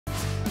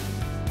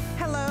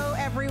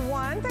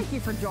everyone. Thank you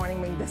for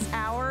joining me this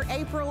hour.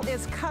 April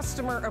is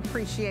Customer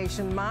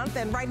Appreciation Month,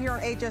 and right here on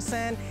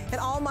HSN, and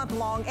all month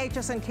long,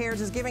 HSN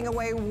Cares is giving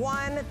away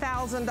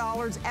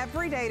 $1,000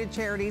 every day to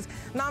charities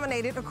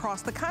nominated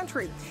across the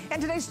country.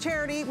 And today's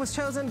charity was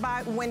chosen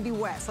by Wendy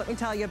West. Let me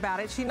tell you about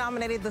it. She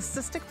nominated the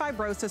Cystic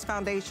Fibrosis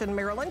Foundation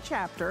Maryland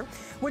chapter,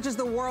 which is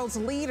the world's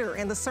leader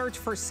in the search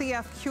for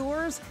CF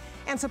cures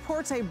and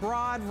supports a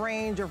broad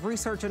range of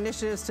research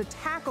initiatives to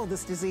tackle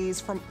this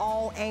disease from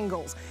all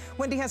angles.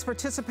 Wendy has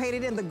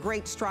participated in the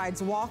Great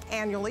Strides Walk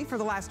annually for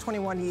the last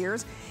 21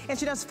 years, and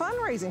she does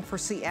fundraising for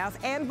CF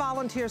and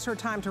volunteers her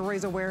time to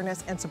raise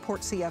awareness and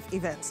support CF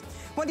events.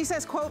 Wendy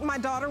says, quote, "My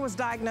daughter was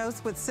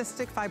diagnosed with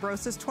cystic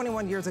fibrosis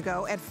 21 years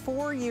ago at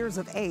 4 years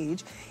of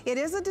age. It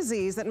is a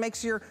disease that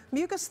makes your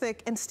mucus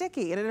thick and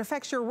sticky, and it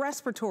affects your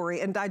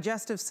respiratory and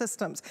digestive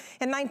systems.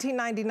 In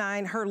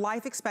 1999, her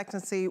life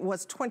expectancy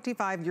was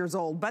 25 years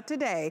old, but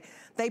today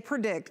they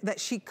predict that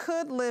she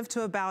could live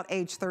to about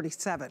age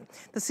 37.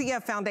 The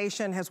CF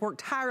Foundation has worked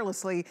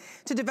tirelessly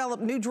to develop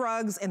new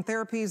drugs and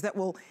therapies that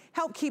will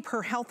help keep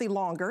her healthy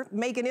longer.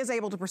 Megan is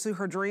able to pursue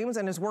her dreams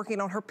and is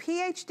working on her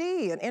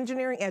PhD in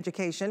engineering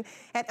education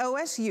at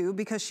OSU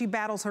because she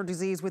battles her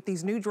disease with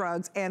these new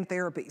drugs and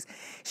therapies.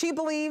 She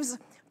believes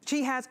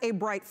she has a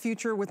bright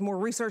future with more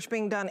research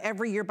being done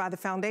every year by the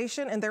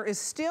foundation, and there is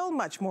still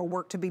much more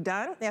work to be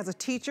done. As a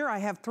teacher, I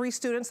have 3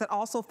 students that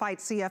also fight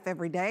CF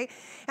every day,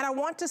 and I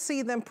want to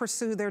see them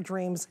pursue their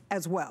dreams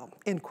as well,"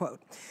 end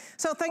quote.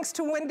 So thanks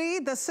to Wendy,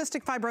 the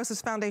Cystic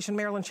Fibrosis Foundation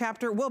Maryland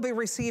chapter will be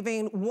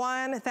receiving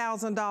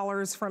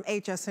 $1,000 from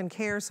HSN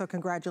Cares, so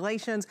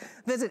congratulations.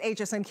 Visit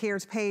HSN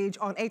Cares page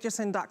on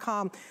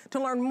hsn.com to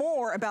learn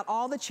more about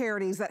all the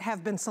charities that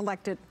have been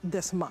selected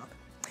this month.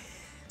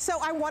 So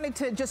I wanted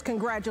to just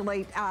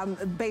congratulate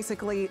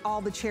basically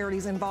all the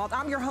charities involved.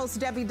 I'm your host,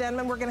 Debbie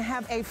Denman. We're gonna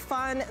have a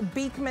fun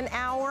Beekman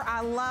hour. I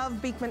love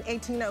Beekman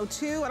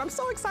 1802, and I'm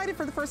so excited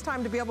for the first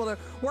time to be able to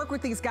work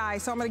with these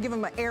guys, so I'm gonna give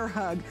them an air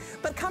hug.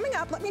 But coming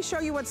up, let me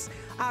show you what's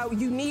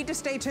you need to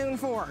stay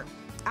tuned for.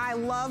 I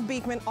love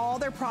Beekman, all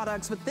their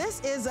products, but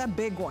this is a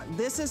big one.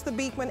 This is the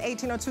Beekman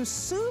 1802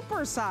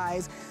 Super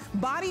Size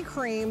Body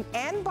Cream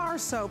and Bar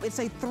Soap. It's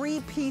a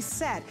 3-piece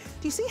set.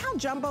 Do you see how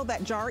jumbo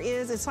that jar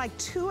is? It's like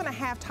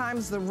 2.5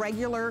 times the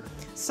regular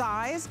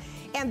size.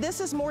 And this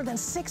is more than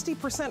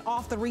 60%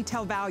 off the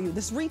retail value.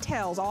 This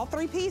retails all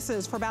 3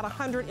 pieces for about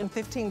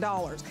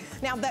 $115.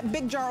 Now that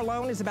big jar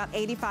alone is about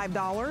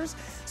 $85.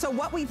 So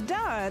what we've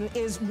done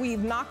is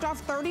we've knocked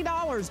off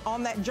 $30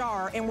 on that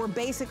jar, and we're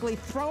basically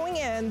throwing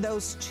in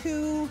those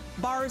 2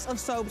 bars of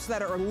soaps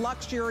that are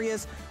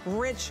luxurious,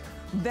 rich,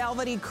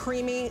 velvety,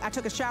 creamy. I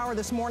took a shower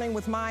this morning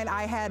with mine.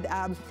 I had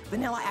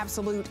Vanilla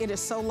Absolute. It is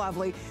so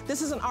lovely.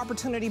 This is an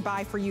opportunity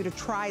buy for you to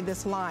try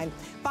this line.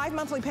 5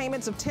 monthly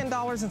payments of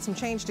 $10 and some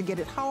change to get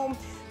it home.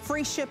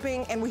 Free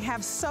shipping, and we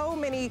have so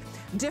many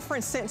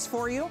different scents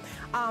for you,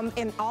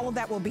 and all of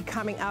that will be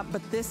coming up,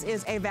 but this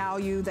is a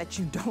value that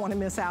you don't want to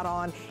miss out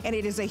on, and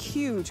it is a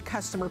huge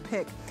customer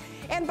pick.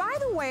 And by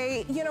the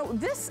way, you know,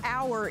 this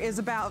hour is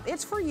about,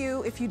 it's for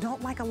you if you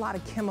don't like a lot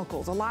of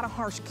chemicals, a lot of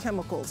harsh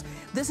chemicals.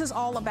 This is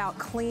all about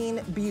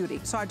clean beauty.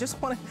 So I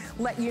just want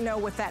to let you know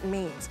what that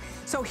means.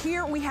 So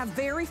here we have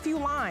very few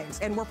lines,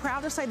 and we're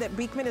proud to say that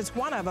Beekman is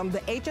one of them. The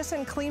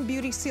HSN Clean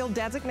Beauty Seal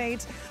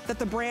designates that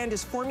the brand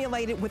is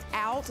formulated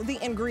without the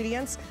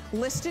ingredients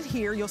listed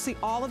here. You'll see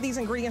all of these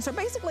ingredients are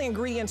basically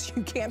ingredients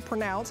you can't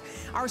pronounce.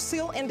 Our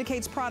seal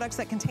indicates products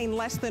that contain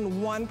less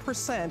than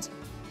 1%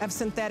 of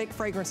synthetic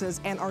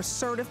fragrances and are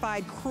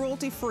certified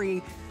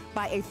cruelty-free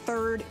by a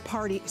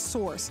third-party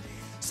source.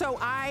 So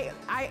I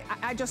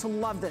just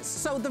love this.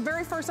 So the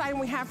very first item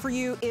we have for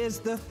you is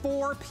the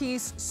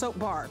 4-piece soap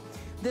bar.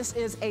 This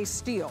is a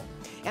steal.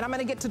 And I'm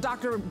gonna get to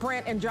Dr.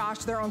 Brent and Josh.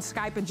 They're on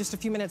Skype in just a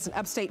few minutes in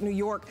upstate New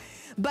York.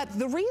 But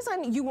the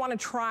reason you wanna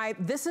try,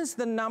 this is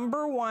the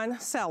 #1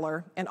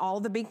 seller in all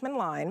of the Beekman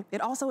line. It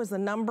also is the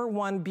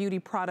 #1 beauty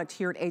product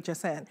here at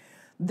HSN.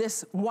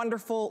 This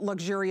wonderful,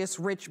 luxurious,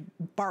 rich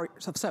bar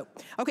of soap.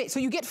 Okay, so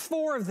you get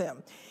 4 of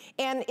them.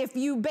 And if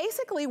you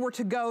basically were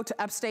to go to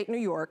upstate New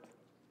York,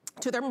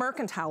 to their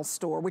mercantile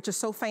store, which is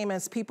so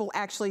famous, people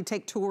actually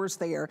take tours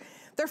there.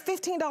 They're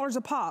 $15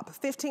 a pop,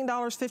 $15,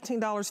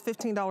 $15,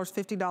 $15,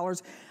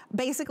 $50,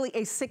 basically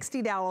a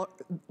 $60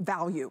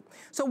 value.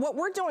 So what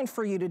we're doing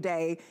for you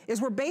today is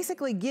we're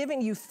basically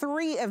giving you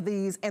 3 of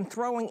these and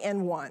throwing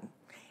in 1.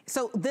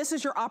 So this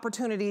is your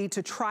opportunity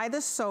to try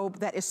this soap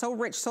that is so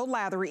rich, so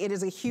lathery. It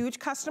is a huge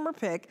customer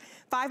pick.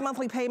 5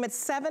 monthly payments,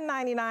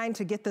 $7.99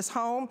 to get this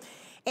home.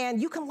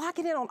 And you can lock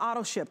it in on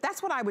auto ship.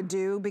 That's what I would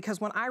do,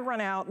 because when I run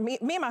out, me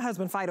and my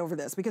husband fight over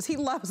this because he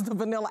loves the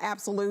Vanilla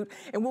Absolute,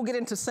 and we'll get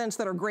into scents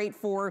that are great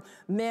for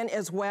men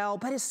as well,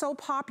 but it's so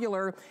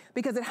popular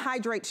because it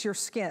hydrates your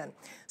skin.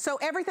 So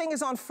everything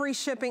is on free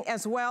shipping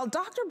as well.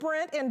 Dr.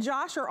 Brent and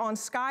Josh are on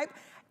Skype.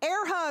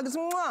 Air hugs,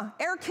 mwah,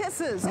 air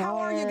kisses. How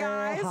are you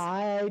guys?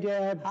 Hi,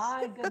 Deb.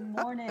 Hi, good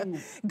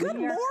morning. Good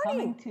morning. We are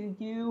coming to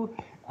you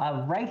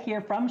right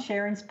here from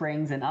Sharon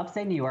Springs in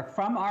upstate New York,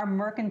 from our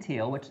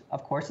Mercantile, which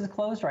of course is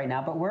closed right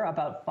now, but we're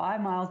about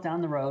 5 miles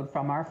down the road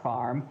from our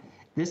farm.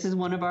 This is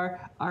one of our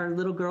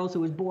little girls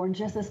who was born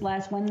just this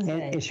last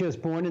Wednesday. And she was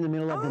born in the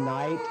middle of the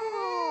night.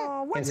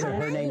 What's her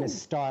name? Her name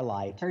is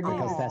Starlight.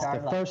 Because that's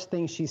Starlight. the first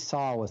thing she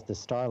saw was the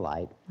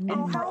starlight.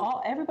 And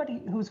for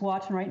everybody who's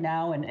watching right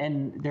now,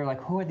 and they're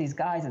like, who are these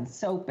guys and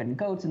soap and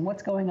goats and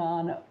what's going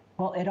on?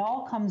 Well, it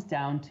all comes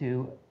down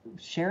to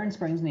Sharon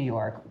Springs, New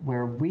York,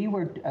 where we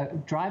were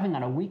driving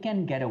on a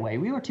weekend getaway.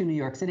 We were two New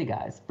York City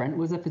guys. Brent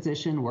was a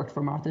physician, worked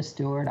for Martha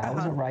Stewart. I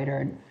was a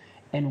writer.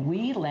 And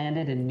we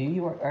landed in New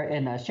York, or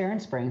in Sharon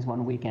Springs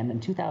one weekend in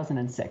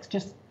 2006,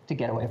 just to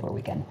get away for a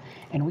weekend.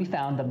 And we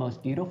found the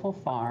most beautiful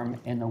farm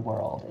in the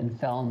world and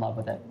fell in love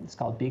with it. It's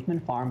called Beekman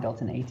Farm, built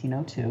in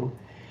 1802.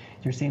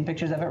 You're seeing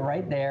pictures of it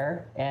right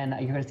there. And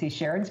you're going to see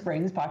Sharon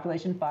Springs,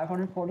 population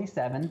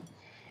 547.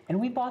 And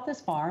we bought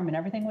this farm, and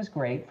everything was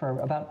great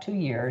for about 2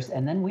 years.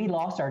 And then we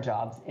lost our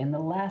jobs in the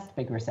last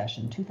big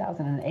recession,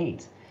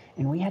 2008.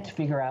 And we had to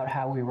figure out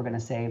how we were going to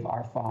save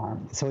our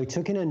farm. So he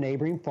took in a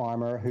neighboring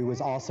farmer who was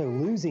also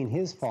losing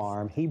his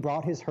farm. He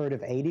brought his herd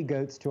of 80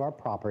 goats to our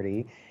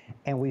property,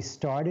 and we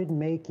started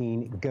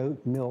making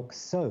goat milk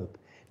soap.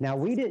 Now,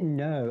 we didn't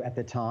know at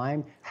the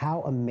time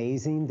how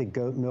amazing the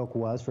goat milk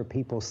was for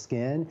people's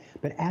skin,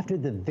 but after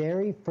the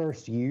very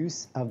first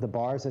use of the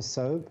bars of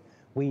soap,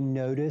 we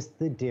noticed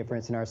the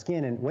difference in our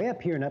skin. And way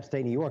up here in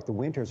upstate New York, the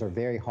winters are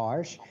very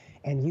harsh,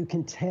 and you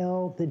can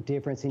tell the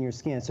difference in your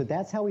skin. So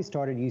that's how we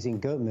started using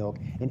goat milk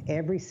in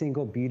every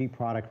single beauty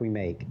product we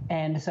make.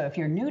 And so if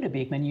you're new to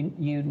Beekman,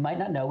 you might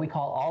not know, we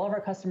call all of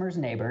our customers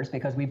neighbors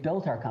because we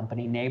built our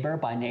company neighbor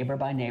by neighbor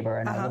by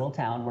neighbor in our little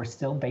town. We're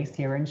still based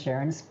here in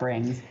Sharon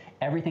Springs.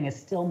 Everything is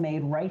still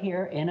made right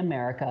here in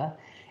America.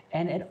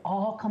 And it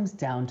all comes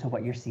down to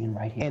what you're seeing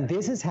right here. And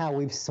this is how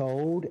we've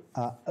sold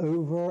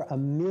over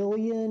 1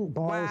 million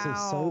bars of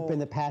soap in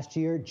the past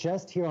year,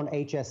 just here on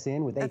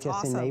HSN with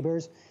HSN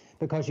Neighbors.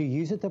 Because you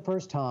use it the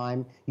first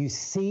time, you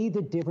see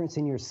the difference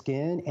in your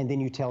skin, and then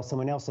you tell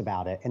someone else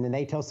about it, and then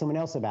they tell someone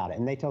else about it,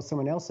 and they tell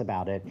someone else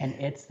about it. And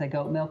it's the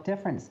goat milk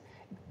difference.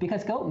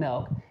 Because goat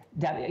milk,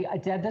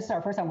 Deb, this is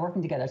our first time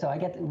working together, so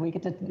we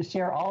get to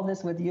share all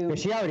this with you. But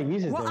she already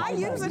uses it. Well, I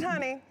use it,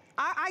 honey.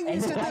 I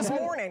used it this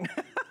morning.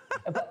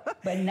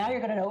 But now you're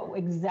going to know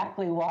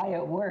exactly why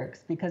it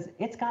works, because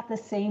it's got the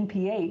same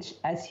pH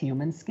as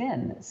human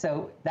skin.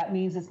 So that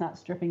means it's not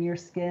stripping your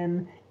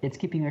skin. It's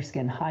keeping your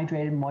skin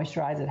hydrated,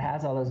 moisturized. It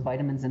has all those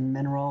vitamins and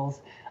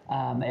minerals.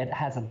 It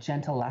has a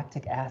gentle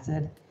lactic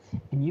acid.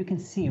 And you can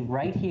see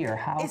right here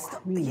how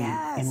creamy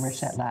and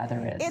rich that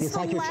lather is. It's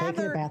like you're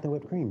taking a bath of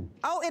whipped cream.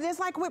 Oh, it is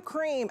like whipped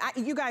cream.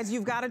 You guys,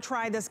 you've got to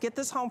try this. Get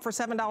this home for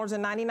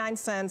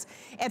 $7.99.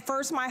 At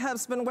first, my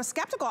husband was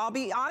skeptical, I'll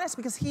be honest,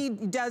 because he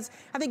does,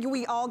 I think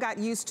we all got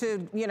used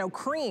to, you know,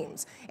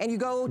 creams. And you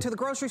go to the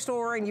grocery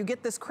store and you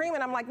get this cream,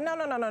 and I'm like, no,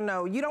 no, no, no,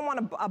 no. You don't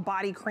want a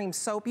body cream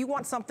soap. You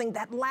want something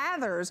that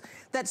lathers,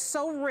 that's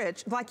so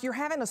rich, like you're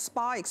having a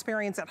spa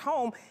experience at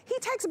home. He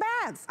takes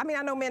baths. I mean,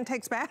 I know men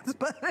takes baths,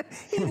 but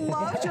he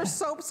loves your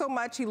soap so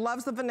much. He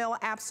loves the Vanilla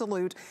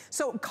Absolute.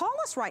 So call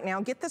us right now.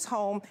 Get this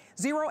home.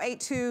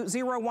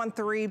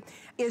 082013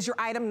 is your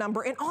item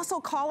number. And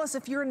also call us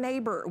if you're a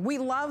neighbor. We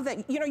love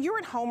that, you know, you're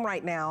at home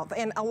right now,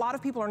 and a lot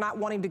of people are not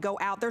wanting to go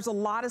out. There's a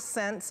lot of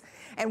scents,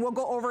 and we'll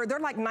go over, they're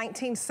like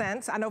 19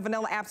 cents. I know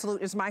Vanilla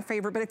Absolute is my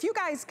favorite, but if you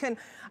guys can,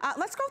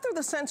 let's go through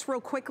the scents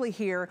real quickly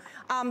here,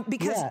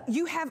 because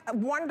you have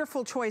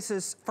wonderful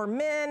choices for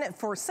men,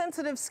 for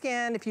sensitive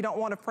skin, if you don't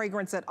want a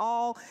fragrance at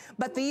all,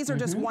 but these are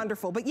just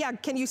wonderful. But yeah,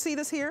 can you see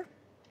this here?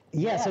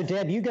 Yeah, so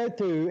Deb, you go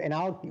through, and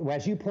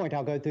as you point,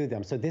 I'll go through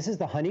them. So this is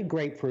the honey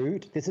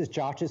grapefruit. This is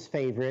Josh's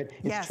favorite.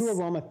 It's true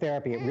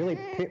aromatherapy. It really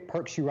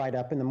perks you right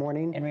up in the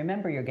morning. And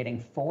remember, you're getting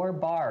 4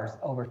 bars,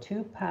 over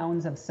 2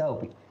 pounds of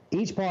soap.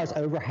 Each bar is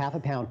over ½ a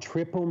pound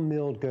triple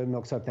milled goat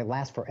milk soap that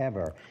lasts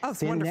forever. Oh, it's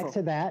then wonderful. Next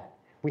to that,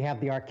 we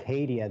have the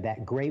Arcadia,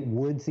 that great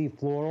woodsy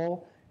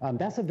floral.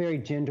 That's a very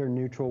gender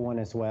neutral one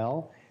as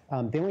well.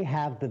 Then we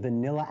have the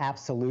Vanilla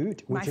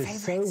Absolute, which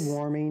is so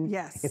warming.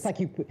 Yes. It's like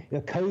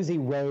a cozy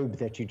robe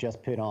that you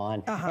just put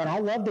on. And I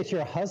love that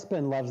your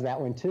husband loves that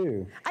one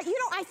too. You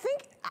know,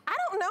 I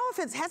don't know if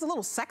it has a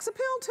little sex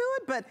appeal to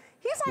it, but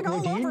he's like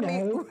all over me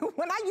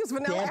when I use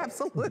Vanilla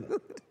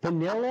Absolute.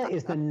 Vanilla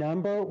is the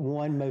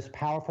 #1 most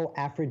powerful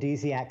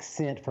aphrodisiac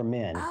scent for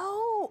men.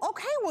 Oh,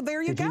 okay. Well,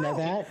 there you go. Did you know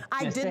that?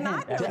 I did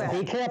not know that.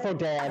 Be careful,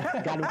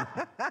 Dad. Gotta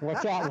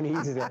watch out when he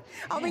uses it.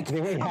 I'll be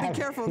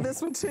careful of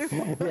this one too.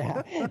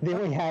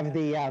 Then we have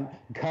the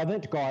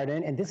Covent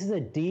Garden, and this is a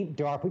deep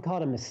dark, we call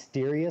it a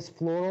mysterious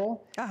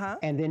floral.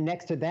 And then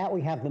next to that,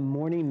 we have the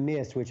Morning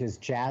Mist, which is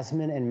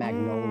jasmine and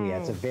magnolia.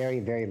 It's a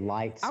very, very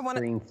light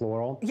spring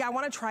floral. Yeah, I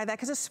want to try that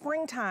because it's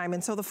springtime,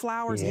 and so the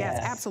flowers, yes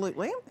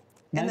absolutely.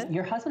 Now, And then,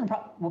 your husband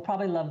will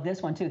probably love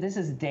this one too. This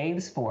is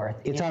Dave's fourth.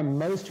 It's our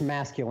most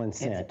masculine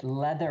scent. It's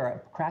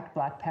leather, cracked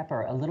black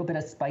pepper, a little bit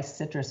of spiced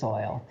citrus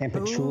oil. And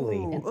patchouli.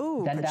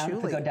 Ooh, Then patchouli.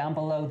 if we go down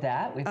below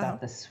that, we've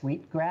got the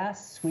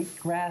sweetgrass,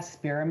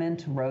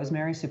 spearmint,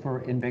 rosemary,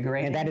 super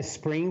invigorating. And that is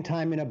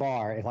springtime in a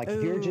bar.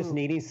 If you're just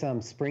needing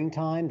some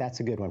springtime,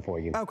 that's a good one for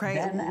you.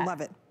 Okay,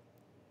 love it.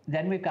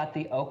 Then we've got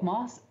the oak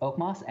moss,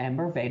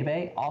 amber,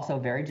 vetiver, also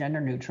very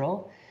gender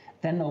neutral.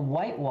 Then the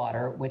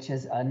whitewater, which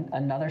is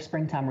another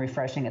springtime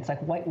refreshing. It's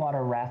like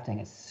whitewater rafting.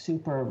 It's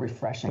super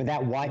refreshing. When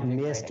that white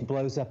mist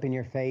blows up in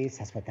your face,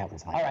 that's what that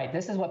one's like. All right,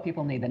 this is what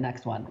people need, the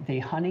next one. The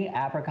honey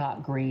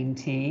apricot green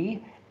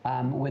tea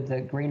with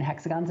the green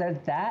hexagons there.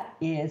 That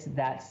is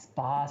that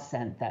spa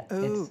scent.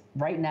 It's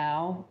right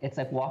now, it's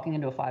like walking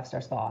into a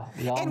 5-star spa.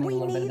 We all need a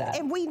little bit of that.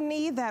 And we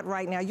need that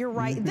right now. You're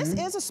right. This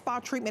is a spa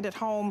treatment at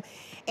home.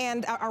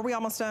 And are we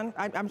almost done?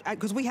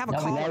 Because we have a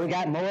call. No, we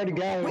got more to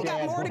go. We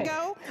got more to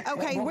go?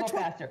 Okay, we'll which go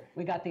one? faster.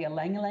 We got the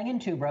ylang ylang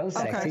and tuberose.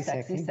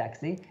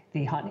 Sexy.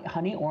 The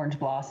honey orange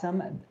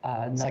blossom.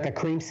 It's like a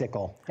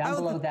creamsicle. Down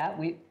below that,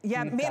 me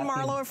and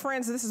Marlo are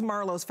friends. This is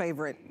Marlo's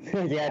favorite.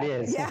 Yeah, it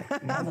is. Yeah.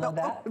 Down below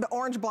that. The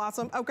orange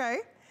blossom. Okay.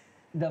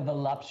 The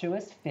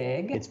voluptuous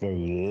fig. It's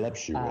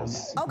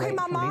voluptuous. Okay,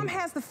 my mom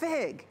has the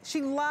fig.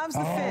 She loves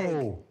the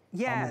fig.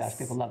 Yes. Oh my gosh,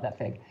 people love that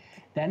fig.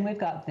 Then we've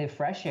got the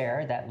fresh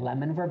air, that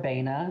lemon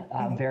verbena,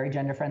 very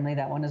gender friendly,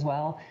 that one as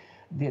well.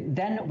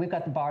 Then we've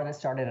got the bar that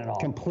started it all.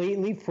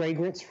 Completely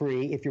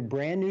fragrance-free. If you're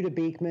brand new to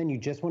Beekman, you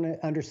just want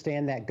to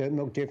understand that goat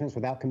milk difference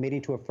without committing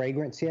to a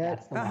fragrance yet.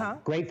 That's the one.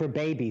 Great for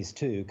babies,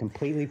 too.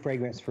 Completely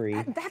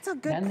fragrance-free. That's a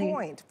good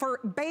point. For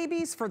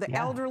babies, for the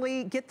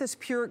elderly, get this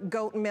pure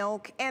goat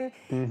milk. And,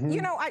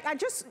 you know, I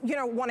just,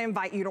 want to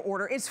invite you to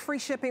order. It's free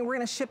shipping. We're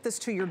going to ship this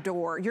to your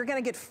door. You're going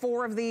to get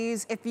 4 of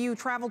these. If you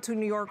travel to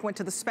New York, went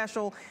to the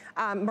special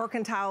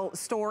mercantile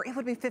store, it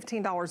would be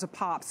 $15 a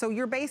pop. So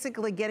you're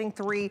basically getting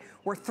 3.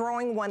 We're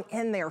throwing one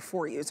in there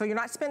for you. So you're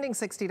not spending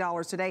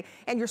 $60 today,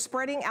 and you're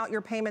spreading out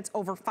your payments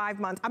over 5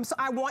 months.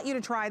 I want you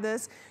to try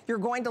this. You're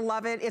going to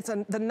love it. It's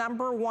the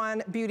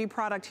 #1 beauty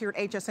product here at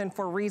HSN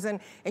for a reason,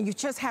 and you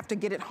just have to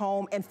get it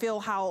home and feel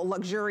how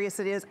luxurious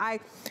it is. I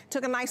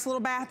took a nice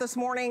little bath this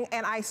morning,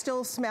 and I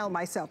still smell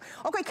myself.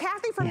 Okay,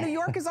 Kathy from New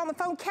York is on the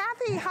phone.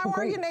 Kathy, how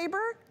are you,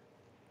 neighbor?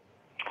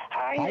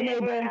 Hi,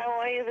 neighbor.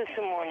 How are you this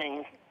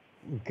morning?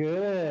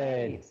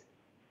 Good.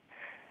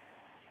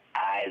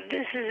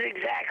 This is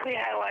exactly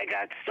how I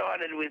got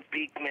started with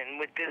Beekman,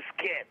 with this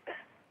kit.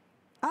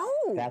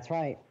 Oh. That's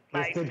right.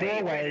 My It's the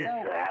favorite doorway. is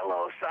the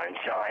Hello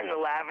Sunshine, the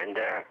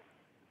lavender.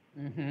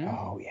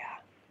 Oh, yeah.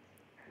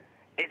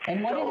 It's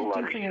And what so did it do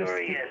for your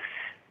luxurious.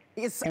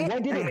 And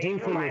what did it do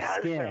for My your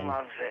husband skin?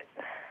 loves it.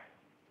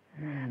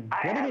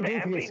 What did it do for your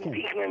every skin?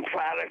 Beekman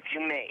product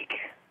you make.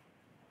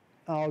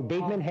 Oh,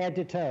 Beekman head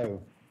to toe.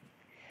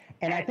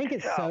 And I think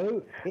it's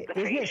so,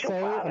 isn't it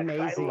so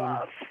amazing? I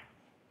love.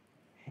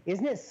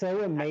 Isn't it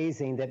so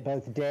amazing that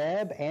both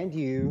Deb and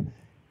you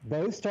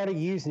both started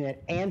using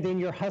it, and then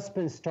your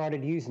husband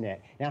started using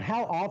it? Now,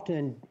 how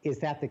often is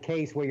that the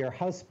case where your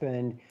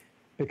husband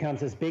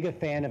becomes as big a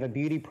fan of a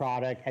beauty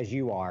product as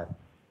you are?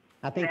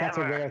 I think that's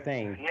a rare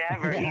thing.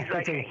 Never. He's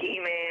like a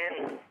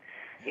He-Man.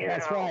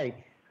 That's right.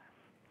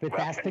 But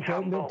that's the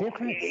goat milk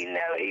difference. He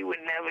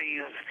would never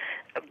use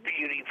a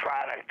beauty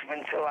product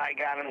until I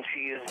got him to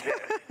use this.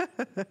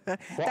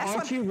 Well,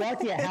 aren't you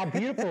lucky at how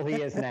beautiful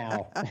he is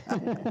now?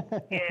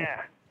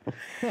 Yeah.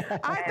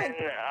 I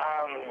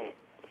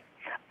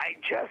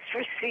just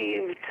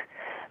received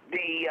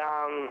the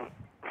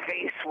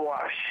face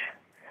wash,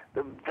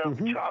 the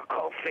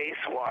charcoal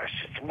face wash.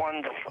 It's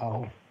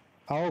wonderful.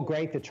 Oh,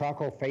 great! The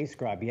charcoal face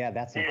scrub. Yeah,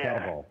 that's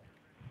incredible.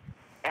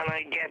 And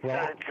I get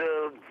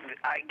the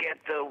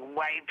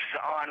wipes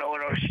on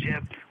auto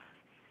ship.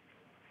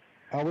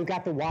 Oh, we've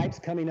got the wipes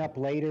coming up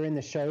later in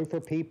the show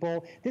for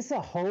people. This is a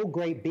whole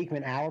great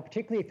Beekman hour,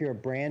 particularly if you're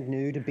brand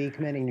new to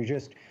Beekman and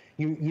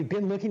you've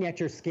been looking at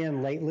your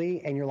skin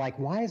lately and you're like,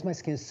 why is my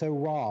skin so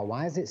raw?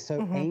 Why is it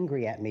so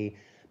angry at me?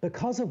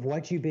 Because of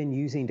what you've been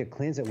using to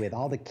cleanse it with,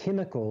 all the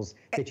chemicals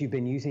that you've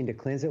been using to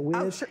cleanse it with.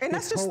 Oh, sure. And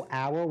this whole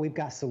hour, we've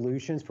got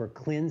solutions for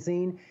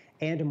cleansing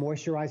and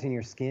moisturizing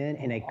your skin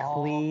in a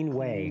clean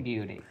way.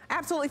 Beauty.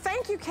 Absolutely.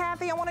 Thank you,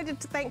 Kathy. I wanted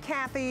to thank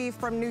Kathy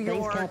from New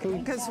York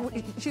because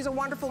she's a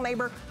wonderful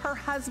neighbor. Her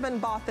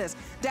husband bought this.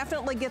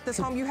 Definitely get this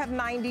home. You have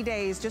 90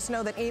 days. Just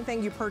know that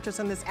anything you purchase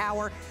in this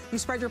hour, you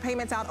spread your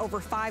payments out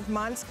over 5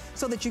 months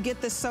so that you get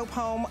this soap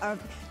home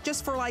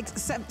just for like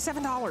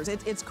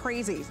 $7. It's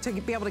crazy to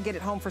be able to get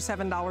it home for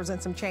 $7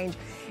 and some change.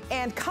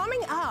 And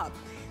coming up,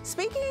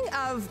 speaking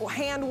of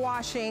hand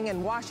washing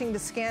and washing the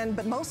skin,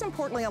 but most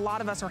importantly, a lot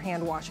of us are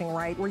hand washing,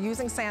 right? We're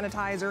using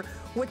sanitizer,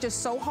 which is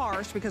so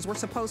harsh because we're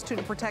supposed to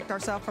protect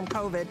ourselves from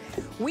COVID,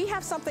 we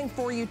have something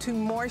for you to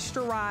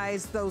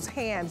moisturize those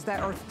hands that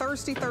are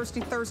thirsty,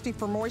 thirsty, thirsty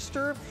for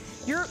moisture.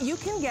 You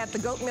can get the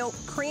Goat Milk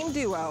Cream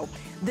Duo.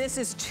 This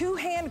is 2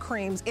 hand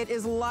creams. It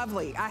is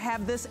lovely. I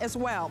have this as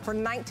well for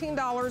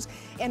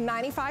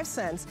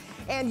 $19.95,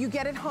 and you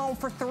get it home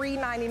for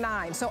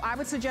 $3.99. So I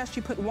would suggest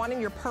you put one in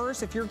your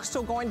purse if you're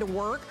still going to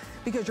work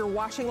because you're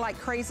washing like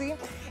crazy,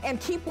 and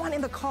keep one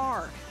in the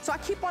car. So I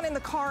keep one in the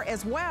car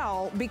as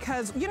well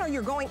because, you know,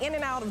 you're going in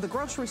and out of the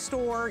grocery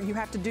store. You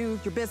have to do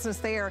your business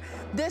there.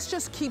 This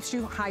just keeps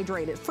you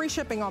hydrated. Free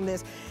shipping on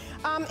this.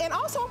 And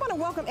also, I want to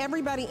welcome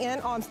everybody in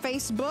on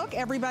Facebook,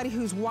 everybody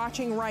who's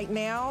watching right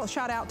now.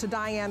 Shout out to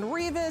Diane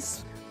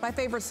Rivas, my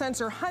favorite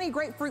sensor, Honey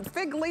Grapefruit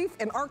Fig Leaf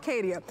in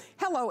Arcadia.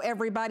 Hello,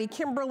 everybody.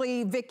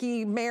 Kimberly,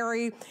 Vicky,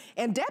 Mary,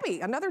 and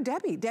Debbie, another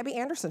Debbie, Debbie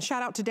Anderson.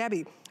 Shout out to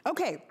Debbie.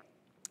 Okay.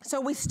 So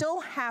we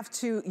still have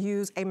to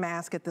use a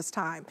mask at this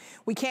time.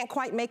 We can't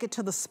quite make it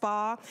to the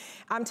spa.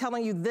 I'm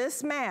telling you,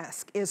 this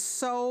mask is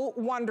so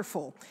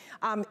wonderful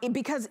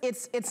because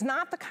it's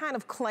not the kind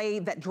of clay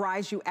that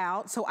dries you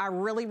out. So I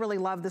really, really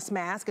love this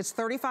mask. It's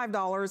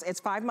 $35. It's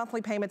 5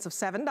 monthly payments of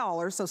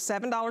 $7. So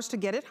 $7 to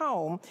get it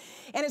home,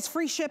 and it's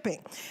free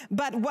shipping.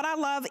 But what I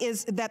love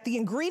is that the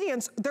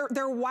ingredients,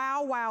 they're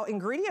wow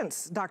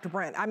ingredients, Dr.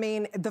 Brent. I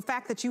mean, the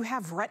fact that you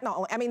have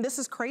retinol, I mean, this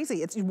is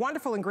crazy. It's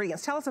wonderful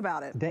ingredients. Tell us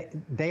about it.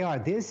 They are.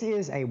 This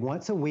is a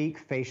once-a-week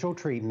facial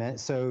treatment.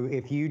 So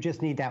if you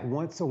just need that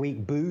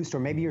once-a-week boost, or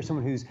maybe you're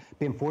someone who's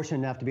been fortunate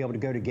enough to be able to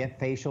go to get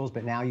facials,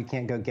 but now you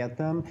can't go get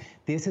them,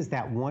 this is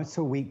that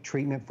once-a-week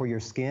treatment for your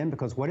skin,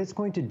 because what it's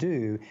going to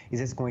do is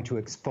it's going to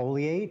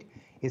exfoliate,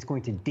 it's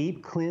going to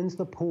deep cleanse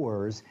the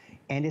pores,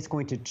 and it's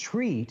going to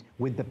treat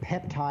with the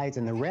peptides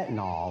and the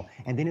retinol,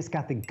 and then it's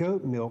got the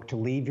goat milk to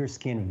leave your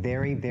skin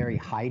very, very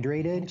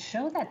hydrated. And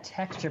show that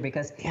texture,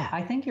 because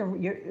I think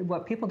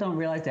what people don't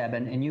realize, Deb,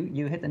 and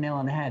you hit the nail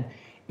on the head,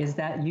 is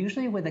that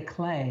usually with a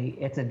clay,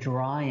 it's a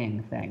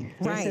drying thing.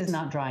 This is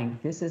not drying.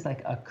 This is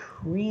like a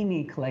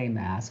creamy clay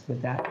mask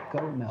with that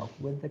goat milk,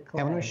 with the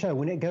clay. I'm going to show,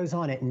 when it goes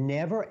on, it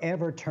never,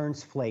 ever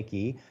turns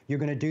flaky. You're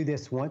going to do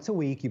this once a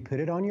week. You put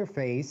it on your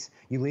face.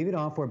 You leave it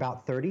on for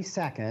about 30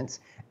 seconds,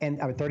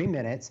 or 30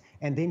 minutes,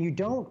 and then you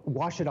don't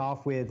wash it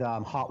off with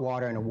hot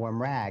water and a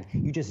warm rag.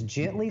 You just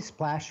gently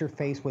splash your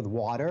face with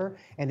water,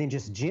 and then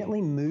just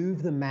gently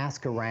move the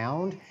mask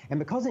around. And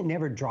because it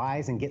never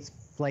dries and gets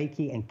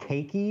flaky and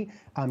cakey,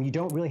 you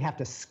don't really have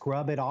to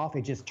scrub it off.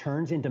 It just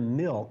turns into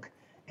milk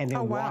and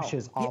then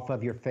washes off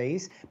of your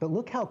face. But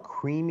look how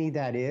creamy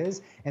that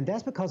is. And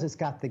that's because it's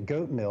got the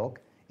goat milk,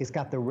 it's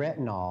got the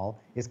retinol,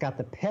 it's got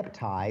the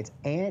peptides,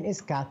 and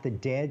it's got the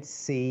Dead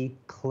Sea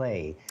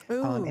clay.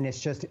 And it's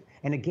just,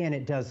 and again,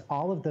 it does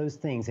all of those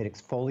things. It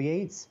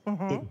exfoliates,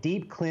 it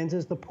deep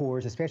cleanses the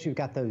pores, especially if you've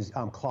got those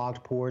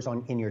clogged pores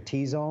in your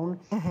T-zone,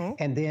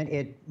 and then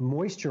it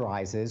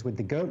moisturizes with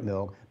the goat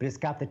milk, but it's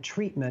got the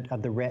treatment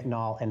of the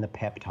retinol and the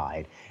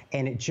peptide.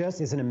 And it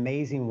just is an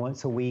amazing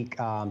once-a-week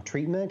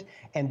treatment.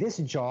 And this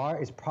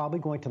jar is probably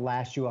going to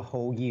last you a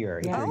whole year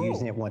if you're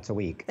using it once a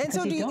week. And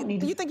so do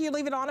you think you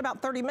leave it on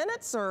about 30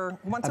 minutes or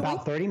once a week?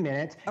 About 30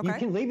 minutes. Okay. You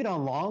can leave it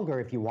on longer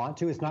if you want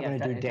to. It's not going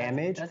to do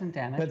damage. It doesn't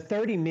damage. But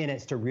 30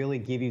 minutes to really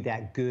give you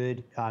that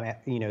good,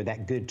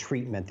 that good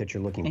treatment that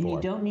you're looking for. And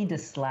you don't need to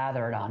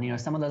slather it on. You know,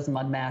 some of those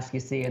mud masks you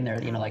see, and they're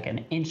like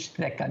an inch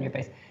thick on your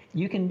face.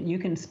 You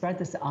can spread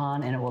this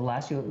on, and it will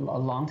last you a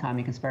long time.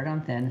 You can spread it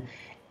on thin,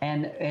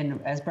 and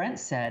as Brent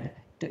said,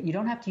 you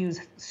don't have to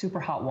use super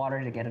hot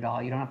water to get it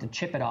all. You don't have to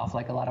chip it off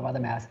like a lot of other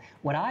masks.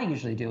 What I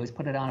usually do is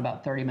put it on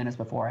about 30 minutes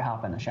before I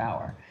hop in the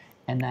shower.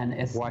 And then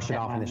wash it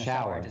off in the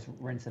shower. Just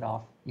rinse it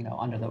off,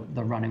 under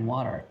the running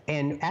water.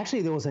 And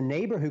actually, there was a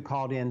neighbor who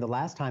called in the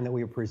last time that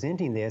we were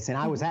presenting this, and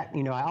I was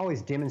I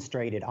always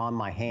demonstrate it on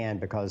my hand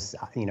because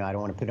I don't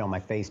want to put it on my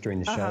face during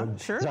the show.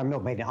 Sure. So I'm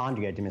not making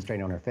Andrea demonstrate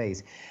it on her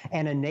face.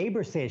 And a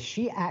neighbor says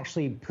she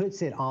actually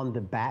puts it on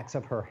the backs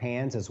of her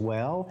hands as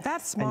well.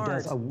 That's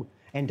smart.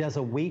 And does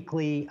a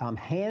weekly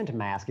hand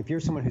mask. If you're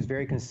someone who's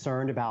very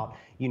concerned about,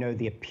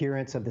 the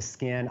appearance of the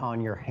skin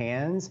on your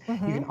hands, you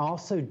can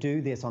also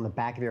do this on the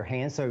back of your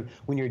hands. So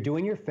when you're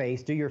doing your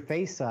face, do your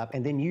face up,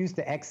 and then use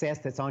the excess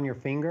that's on your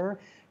finger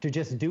to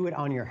just do it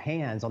on your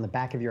hands, on the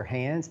back of your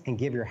hands, and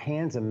give your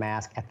hands a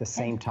mask at the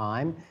same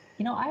time.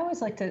 I always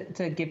like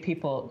to give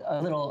people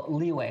a little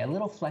leeway, a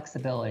little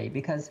flexibility,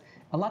 because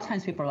a lot of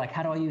times people are like,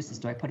 how do I use this?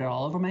 Do I put it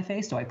all over my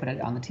face? Do I put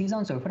it on the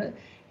T-zone? So I put it,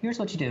 here's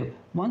what you do.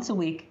 Once a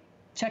week,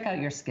 check out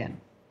your skin.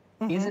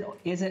 Is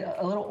it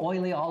a little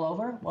oily all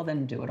over? Well,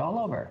 then do it all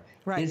over.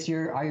 Right.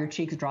 Are your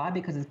cheeks dry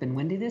because it's been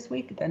windy this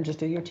week? Then just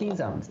do your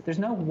T-zones. There's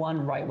no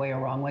one right way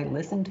or wrong way.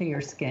 Listen to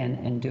your skin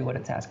and do what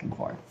it's asking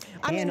for.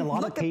 A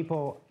lot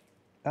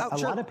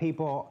of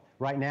people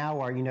right now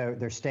are,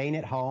 they're staying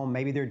at home.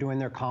 Maybe they're doing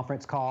their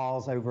conference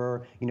calls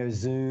over,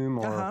 Zoom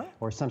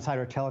or some sort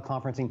of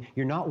teleconferencing.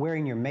 You're not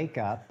wearing your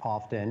makeup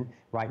often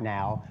right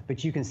now,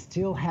 but you can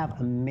still have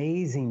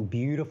amazing,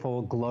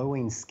 beautiful,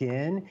 glowing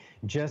skin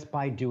just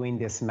by doing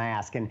this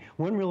mask. And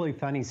one really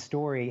funny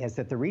story is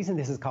that the reason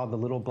this is called the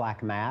little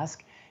black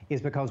mask is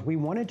because we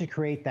wanted to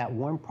create that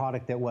one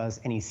product that was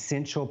an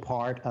essential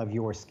part of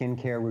your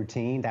skincare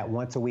routine, that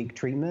once a week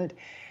treatment.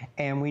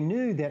 And we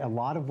knew that a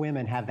lot of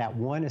women have that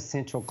one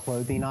essential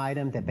clothing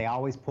item that they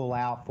always pull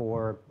out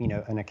for, you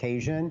know, an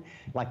occasion,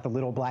 like the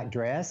little black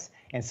dress.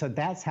 And so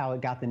that's how it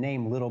got the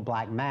name Little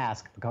Black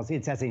Mask, because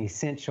it's as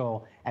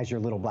essential as your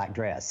little black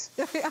dress.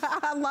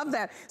 I love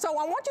that. So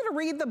I want you to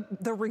read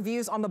the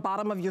reviews on the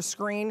bottom of your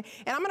screen,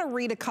 and I'm gonna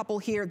read a couple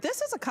here.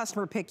 This is a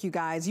customer pick, you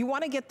guys. You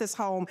wanna get this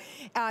home.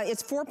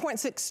 It's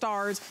 4.6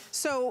 stars.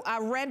 So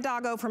Red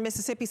Doggo from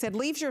Mississippi said,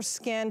 leaves your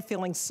skin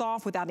feeling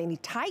soft without any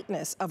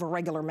tightness of a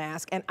regular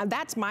mask. And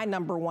that's my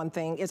 #1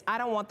 thing, is I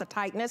don't want the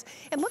tightness.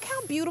 And look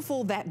how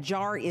beautiful that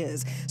jar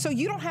is. So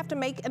you don't have to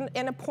make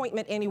an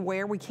appointment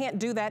anywhere. We can't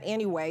do that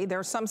anyway. There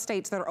are some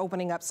states that are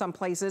opening up some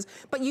places,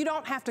 but you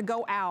don't have to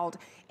go out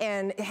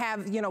and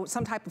have, you know,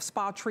 some type of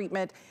spa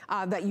treatment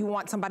that you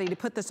want somebody to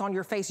put this on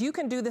your face. You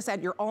can do this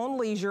at your own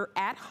leisure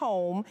at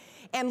home,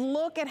 and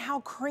look at how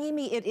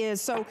creamy it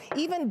is. So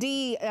even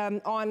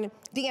on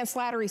Deanne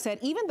Slattery said,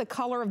 even the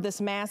color of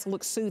this mask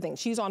looks soothing.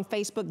 She's on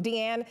Facebook.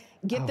 Deanne,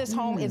 get this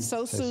home. It's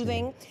so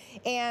soothing.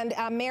 And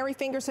Mary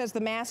Finger says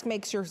the mask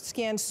makes your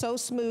skin so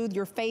smooth,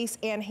 your face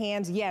and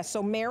hands. Yes,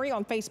 so Mary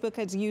on Facebook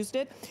has used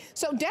it.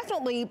 So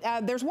definitely,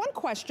 there's one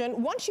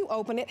question. Once you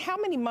open it, how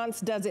many months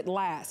does it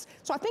last?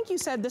 So I think you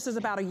said this is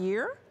about a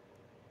year?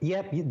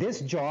 Yep,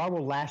 this jar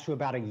will last you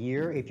about a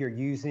year if you're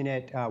using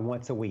it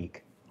once a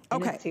week.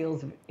 And okay.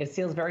 It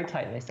seals very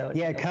tightly. So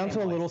Yeah, it comes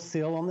with a little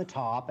seal on the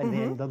top and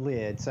then the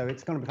lid, so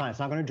it's going to be fine. It's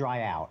not going to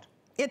dry out.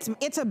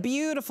 It's a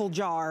beautiful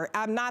jar.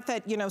 Not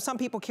that, you know, some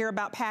people care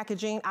about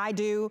packaging. I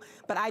do,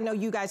 but I know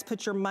you guys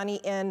put your money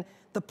in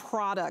the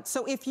product.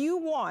 So if you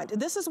want,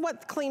 this is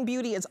what Clean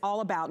Beauty is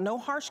all about. No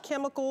harsh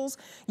chemicals.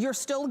 You're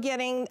still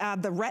getting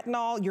the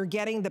retinol. You're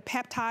getting the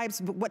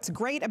peptides. But what's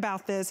great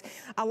about this,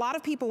 a lot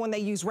of people, when they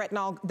use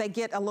retinol, they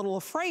get a little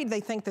afraid. They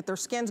think that their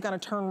skin's gonna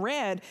turn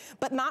red,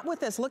 but not with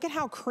this. Look at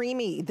how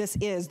creamy this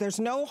is. There's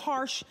no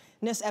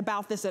harshness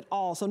about this at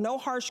all. So no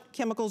harsh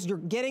chemicals. You're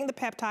getting the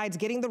peptides,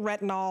 getting the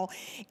retinol,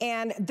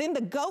 and then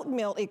the goat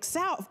milk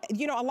itself.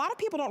 You know, a lot of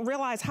people don't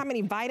realize how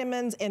many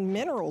vitamins and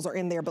minerals are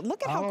in there, but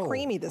look at how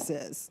creamy this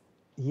is.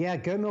 Yeah,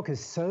 goat milk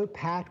is so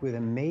packed with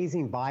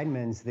amazing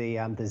vitamins,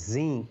 the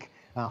zinc,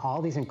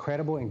 all these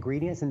incredible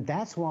ingredients, and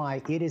that's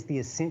why it is the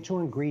essential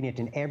ingredient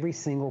in every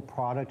single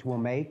product we'll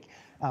make.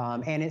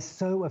 And it's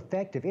so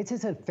effective. It's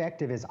as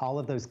effective as all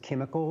of those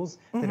chemicals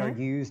that are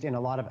used in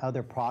a lot of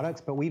other products,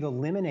 but we've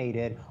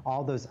eliminated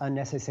all those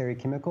unnecessary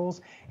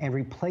chemicals and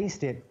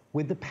replaced it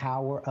with the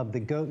power of the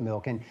goat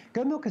milk. And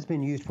goat milk has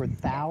been used for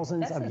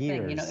thousands of years.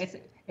 Thing, you know,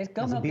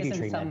 goat milk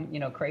isn't some, you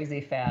know, crazy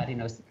fad, you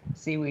know,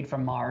 seaweed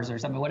from Mars or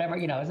something, whatever,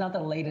 you know, it's not the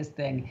latest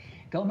thing.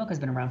 Goat milk has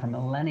been around for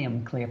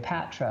millennium.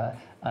 Cleopatra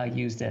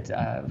used it.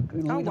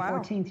 Louis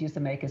XIV used to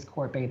make his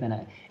court bathe in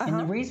it. And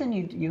the reason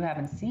you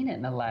haven't seen it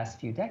in the last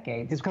few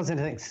decades is because it's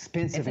an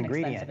expensive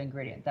ingredient. It's an expensive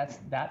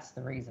ingredient. That's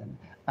the reason.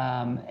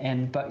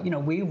 But you know,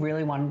 we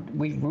really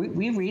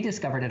we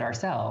rediscovered it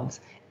ourselves.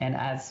 And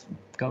as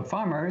goat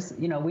farmers,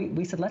 you know,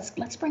 we said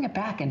let's bring it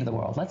back into the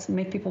world. Let's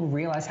make people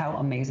realize how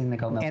amazing the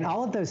goat milk is. And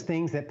all of those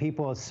things that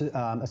people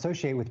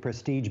associate with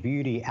prestige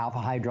beauty, alpha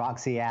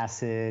hydroxy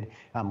acid,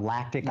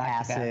 lactic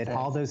acid,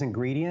 all those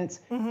ingredients,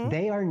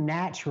 they are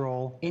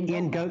natural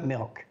in goat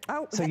milk.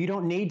 So you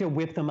don't need to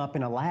whip them up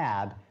in a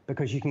lab,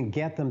 because you can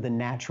get them the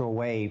natural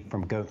way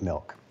from goat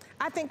milk.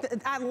 I think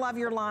that I love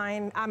your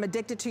line. I'm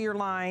addicted to your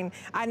line.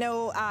 I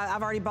know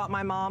I've already bought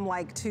my mom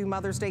like 2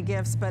 Mother's Day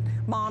gifts, but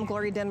Mom,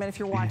 Gloria Denman, if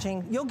you're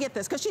watching, you'll get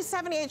this, because she's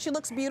 78, she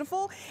looks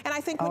beautiful. And I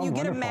think when you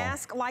get a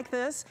mask like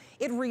this,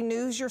 it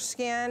renews your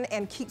skin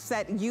and keeps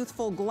that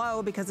youthful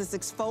glow, because it's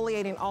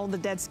exfoliating all of the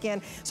dead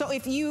skin. So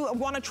if you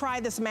want to try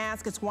this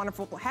mask, it's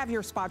wonderful. Have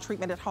your spa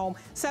treatment at home.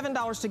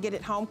 $7 to get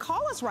it home.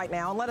 Call us right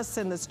now and let us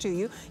send this to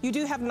you. You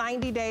do have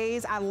 90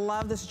 days. I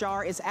love this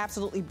jar. It's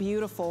absolutely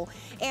beautiful.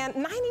 And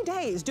 90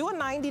 days, do a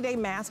 90-day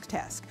mask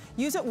test.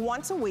 Use it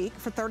once a week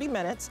for 30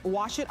 minutes.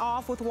 Wash it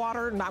off with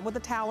water, not with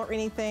a towel or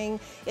anything.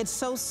 It's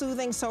so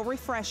soothing, so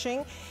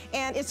refreshing,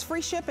 and it's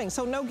free shipping,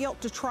 so no guilt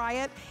to try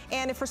it.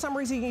 And if for some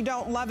reason you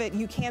don't love it,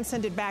 you can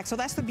send it back. So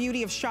that's the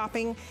beauty of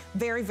shopping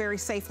very, very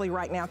safely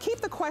right now.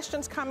 Keep the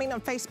questions coming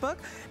on Facebook.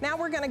 Now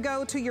we're gonna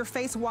go to your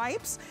face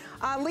wipes.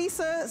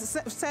 Lisa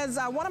says,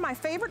 one of my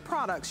favorite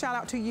products, shout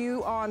out to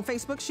you on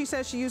Facebook. She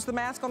says she used the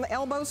mask on the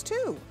elbows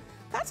too.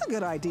 That's a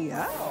good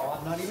idea. Oh,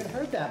 I've not even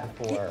heard that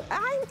before.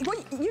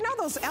 Well, you know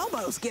those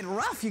elbows get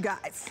rough, you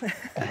guys.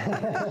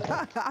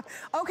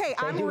 Okay,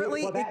 I'm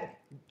really...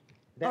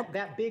 Well,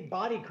 that big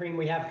body cream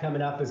we have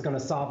coming up is going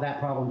to solve that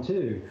problem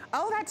too.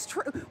 Oh, that's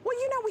true.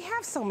 Well, you know, we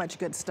have so much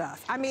good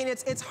stuff. I mean,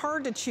 it's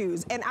hard to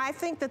choose. And I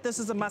think that this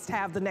is a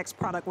must-have, the next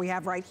product we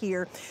have right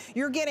here.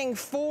 You're getting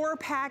 4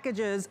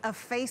 packages of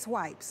face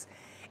wipes.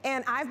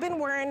 And I've been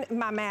wearing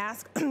my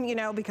mask, you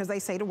know, because they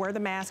say to wear the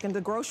mask in the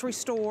grocery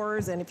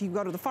stores, and if you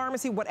go to the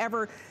pharmacy,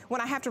 whatever,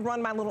 when I have to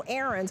run my little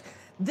errands.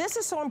 This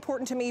is so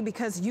important to me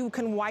because you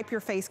can wipe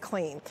your face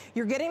clean.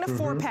 You're getting a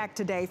 4-pack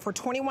today for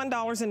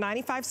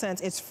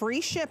 $21.95. It's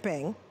free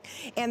shipping.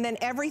 And then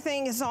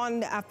everything is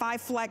on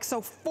 5 flex.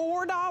 So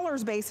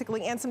 $4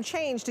 basically and some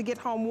change to get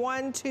home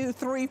 1, 2,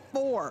 3,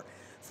 4.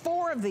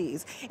 4 of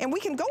these. And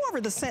we can go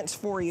over the scents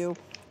for you.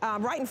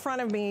 Right in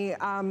front of me,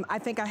 I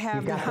think I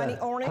have the honey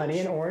orange. Honey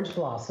and orange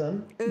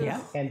blossom.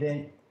 Yeah.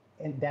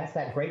 And that's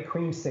that great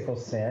creamsicle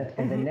scent.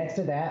 And then next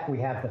to that, we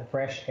have the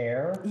fresh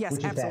air, yes,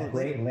 which is that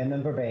great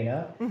lemon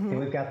verbena. And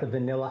we've got the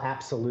vanilla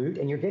absolute.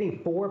 And you're getting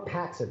 4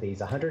 packs of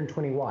these,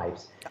 120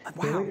 wipes.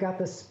 Wow. Then we've got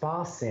the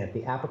spa scent,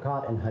 the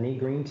apricot and honey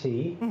green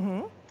tea.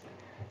 And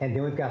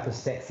then we've got the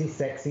sexy,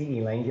 sexy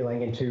ylang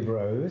ylang and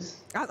tuberose.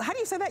 How do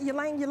you say that?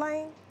 Ylang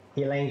ylang?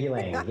 Ylang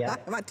ylang, yeah.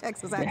 My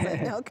Texas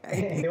accent,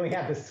 okay. And then we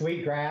have the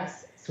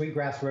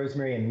sweetgrass,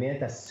 rosemary, and mint.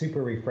 That's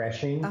super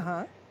refreshing.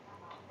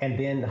 And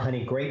then the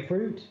honey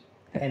grapefruit.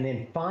 And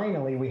then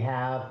finally, we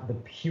have the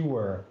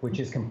pure, which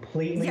is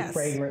completely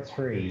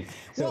fragrance-free.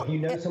 So if you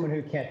know someone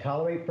who can't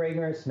tolerate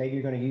fragrance, maybe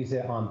you're going to use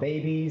it on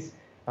babies.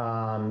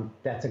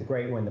 That's a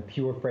great one, the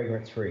pure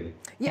fragrance-free.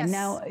 Yes, and,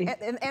 now,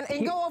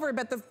 and go over it,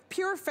 but the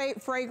pure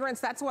fragrance,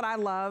 that's what I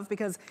love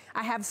because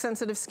I have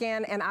sensitive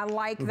skin, and I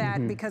like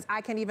that because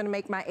I can even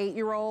make my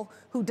 8-year-old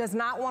who does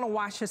not want to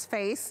wash his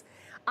face,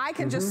 I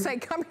can just say,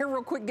 come here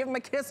real quick, give him a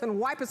kiss and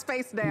wipe his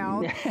face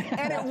down.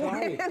 And it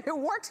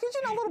works. Because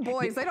you know, little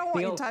boys, they don't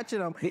want you touching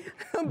them.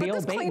 But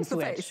this cleans the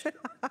face.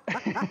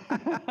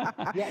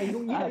 Yeah, and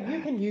you know, you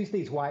can use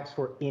these wipes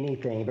for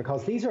anything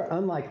because these are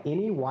unlike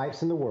any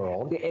wipes in the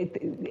world.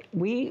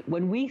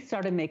 When we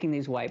started making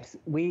these wipes,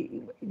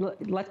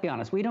 let's be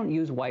honest, we don't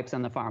use wipes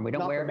on the farm. We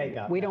don't wear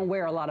makeup. We don't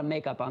wear a lot of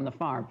makeup on the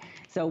farm.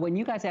 So when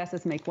you guys asked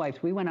us to make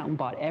wipes, we went out and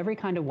bought every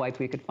kind of wipe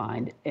we could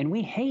find, and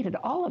we hated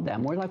all of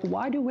them. We're like,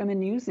 why do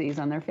women use these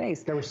on their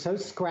face? They were so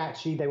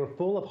scratchy. They were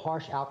full of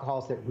harsh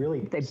alcohols that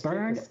really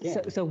burned. The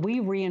skin. So we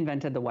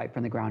reinvented the wipe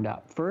from the ground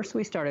up. First,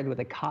 we started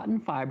with a cotton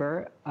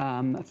fiber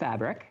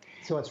fabric.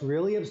 So it's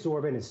really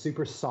absorbent. It's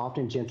super soft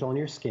and gentle on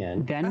your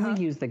skin. Then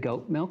we use the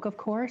goat milk, of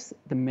course,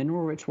 the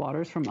mineral-rich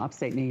waters from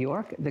upstate New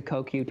York, the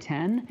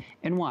CoQ10,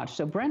 and watch.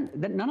 So Brent,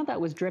 none of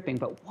that was dripping,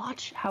 but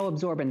watch how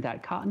absorbent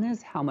that cotton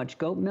is, how much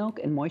goat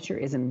milk and moisture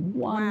is in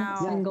one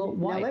single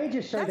wipe. Now let me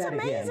just show that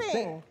amazing.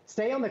 again.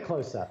 Stay on the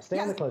close-up. Stay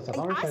on the close-up.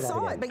 I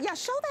saw it, but yeah,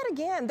 show that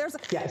again.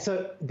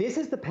 So this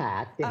is the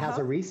pack. It has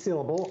a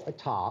resealable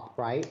top,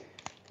 right?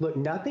 Look,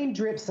 nothing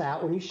drips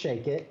out when you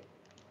shake it.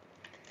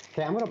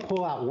 Okay, I'm going to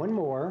pull out one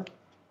more.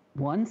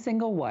 One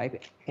single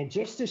wipe. And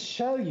just to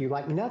show you,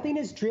 like nothing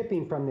is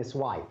dripping from this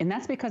wipe. And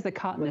that's because the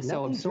cotton is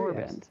so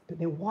absorbent. Drips, but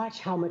then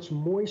watch how much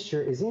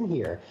moisture is in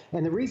here.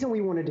 And the reason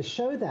we wanted to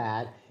show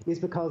that is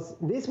because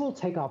this will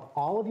take off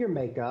all of your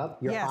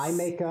makeup, your eye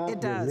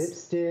makeup, your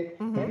lipstick,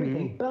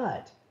 everything.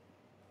 But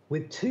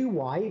with 2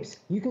 wipes,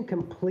 you can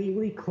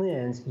completely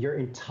cleanse your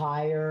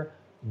entire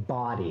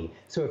body.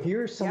 So if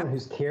you're someone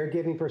who's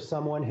caregiving for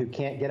someone who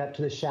can't get up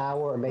to the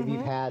shower, or maybe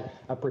you've had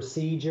a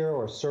procedure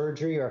or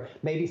surgery, or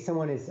maybe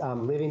someone is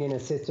living in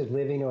assisted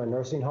living or a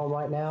nursing home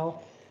right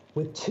now,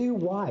 with 2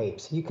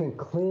 wipes, you can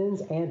cleanse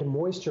and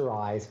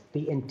moisturize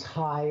the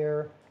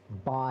entire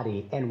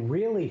body and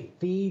really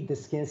feed the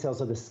skin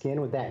cells of the skin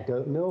with that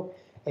goat milk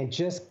and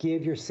just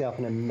give yourself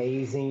an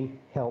amazing,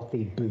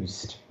 healthy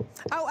boost.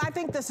 Oh, I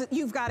think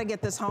you've got to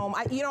get this home.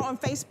 You know, on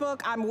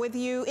Facebook, I'm with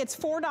you. It's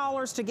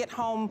 $4 to get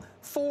home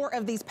 4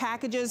 of these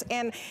packages.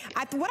 And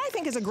what I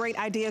think is a great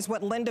idea is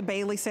what Linda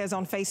Bailey says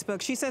on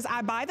Facebook. She says,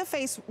 I buy the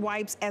face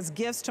wipes as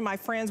gifts to my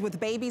friends with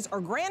babies or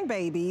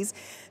grandbabies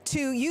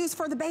to use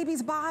for the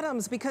baby's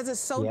bottoms because it's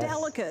so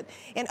delicate.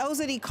 And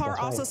OZD Carr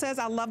also says,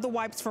 I love the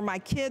wipes for my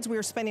kids. We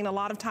are spending a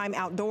lot of time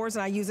outdoors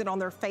and I use it on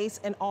their face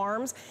and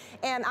arms.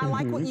 And I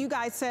like what you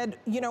guys said,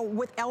 you know,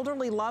 with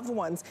elderly loved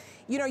ones,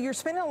 you know, you're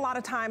spending a lot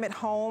of time at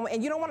home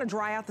and you don't want to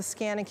dry out the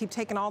skin and keep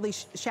taking all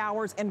these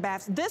showers and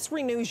baths. This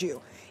renews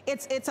you.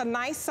 It's a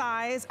nice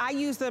size. I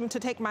use them to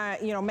take my,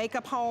 you know,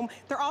 makeup home.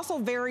 They're also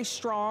very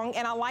strong,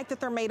 and I like that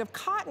they're made of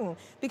cotton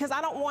because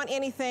I don't want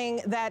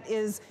anything that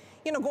is,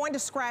 you know, going to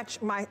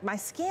scratch my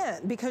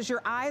skin because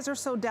your eyes are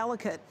so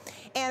delicate.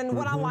 And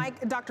what I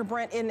like, Dr.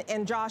 Brent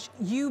and Josh,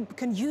 you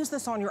can use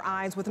this on your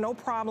eyes with no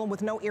problem,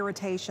 with no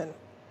irritation.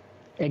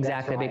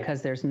 Exactly,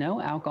 because there's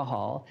no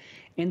alcohol.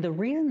 And the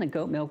reason the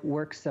goat milk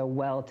works so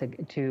well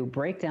to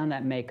break down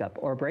that makeup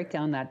or break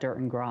down that dirt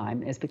and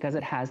grime is because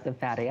it has the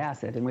fatty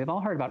acid. And we've all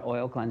heard about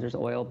oil cleansers,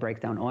 oil breaks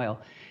down oil.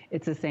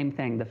 It's the same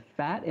thing. The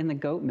fat in the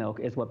goat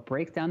milk is what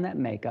breaks down that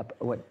makeup,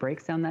 what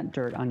breaks down that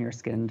dirt on your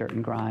skin, dirt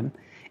and grime.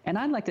 And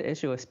I'd like to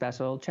issue a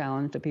special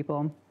challenge to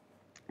people.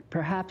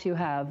 Perhaps you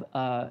have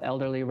an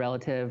elderly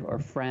relative or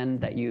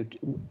friend that you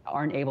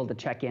aren't able to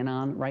check in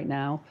on right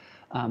now,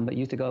 but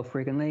used to go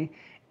frequently.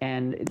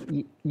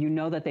 And you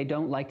know that they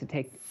don't like to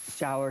take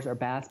showers or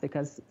baths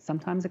because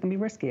sometimes it can be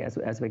risky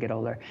as we get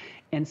older.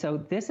 And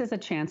so this is a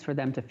chance for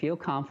them to feel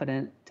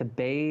confident, to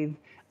bathe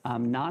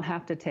not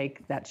have to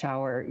take that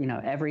shower,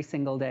 every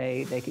single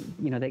day. They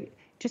can, they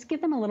just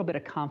give them a little bit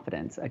of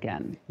confidence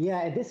again.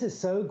 Yeah, and this is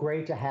so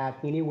great to have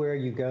anywhere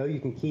you go. You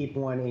can keep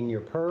one in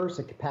your purse,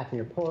 you can pack in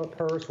your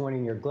purse, one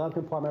in your glove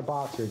compartment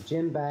box, your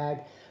gym bag.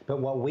 But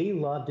what we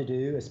love to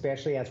do,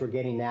 especially as we're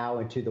getting now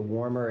into the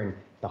warmer and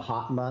the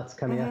hot months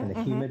coming up and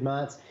the humid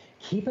months,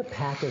 keep a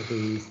pack of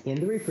these in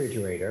the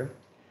refrigerator.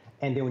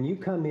 And then when you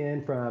come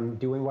in from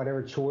doing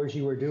whatever chores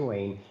you were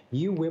doing,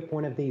 you whip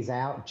one of these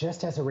out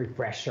just as a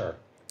refresher.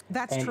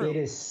 That's true. And it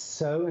is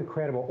so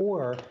incredible.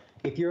 Or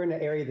if you're in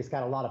an area that's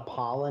got a lot of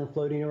pollen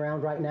floating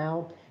around right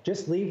now,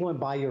 just leave one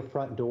by your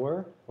front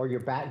door or your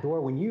back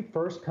door. When you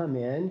first come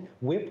in,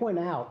 whip one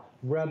out,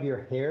 rub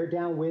your hair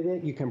down with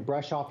it. You can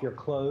brush off your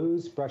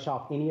clothes, brush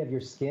off any of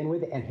your skin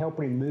with it, and help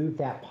remove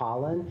that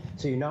pollen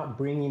so you're not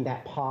bringing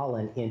that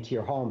pollen into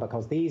your home,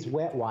 because these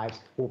wet wipes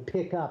will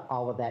pick up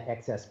all of that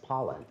excess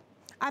pollen.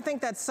 I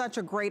think that's such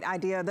a great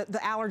idea. The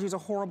allergies are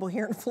horrible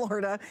here in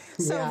Florida.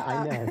 So, yeah,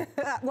 I know.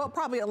 Well,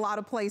 probably a lot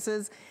of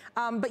places.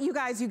 But you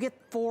guys, you get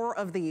 4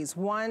 of these.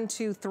 1,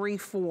 2, 3,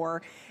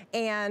 4.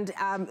 And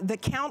the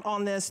count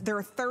on this, there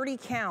are 30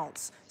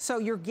 counts. So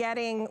you're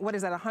getting, what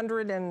is that,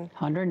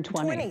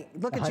 120?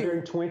 Look at you.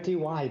 120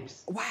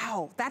 wipes.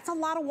 Wow, that's a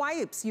lot of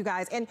wipes, you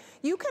guys. And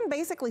you can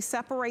basically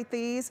separate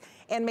these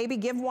and maybe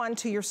give one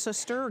to your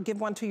sister, or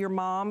give one to your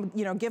mom,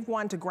 give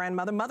one to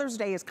grandmother. Mother's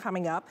Day is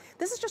coming up.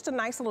 This is just a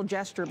nice little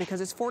gesture because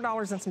it's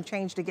 $4 and some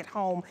change to get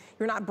home.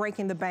 You're not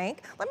breaking the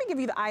bank. Let me give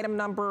you the item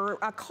number.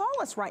 Call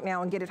us right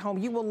now and get it home.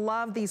 You will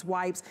love these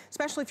wipes,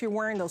 especially if you're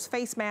wearing those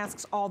face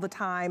masks all the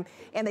time.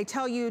 And they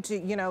tell you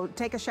to,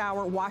 take a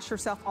shower, wash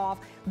yourself off.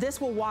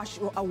 This will wash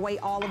away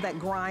all of that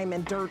grime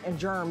and dirt and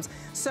germs.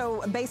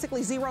 So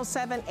basically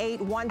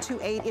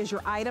 078128 is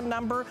your item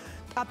number.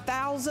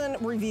 1,000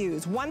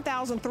 reviews,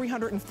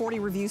 1,340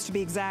 reviews to be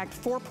exact,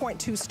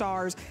 4.2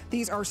 stars.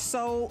 These are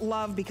so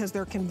loved because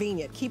they're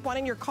convenient. Keep one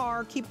in your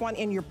car, keep one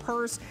in your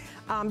purse.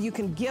 You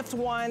can gift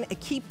one,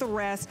 keep the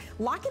rest.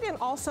 Lock it in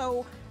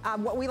also.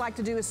 What we like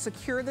to do is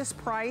secure this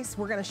price.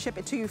 We're gonna ship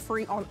it to you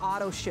free on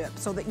auto ship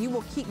so that you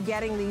will keep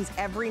getting these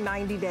every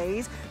 90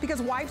 days,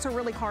 because wipes are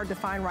really hard to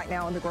find right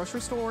now in the grocery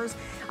stores.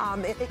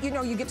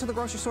 You get to the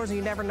grocery stores and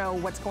you never know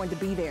what's going to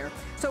be there.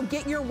 So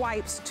get your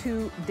wipes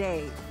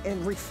today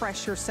and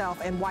refresh yourself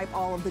and wipe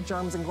all of the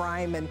germs and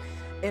grime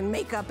and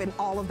makeup and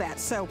all of that.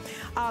 So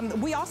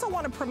we also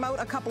want to promote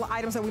a couple of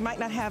items that we might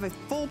not have a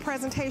full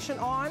presentation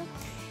on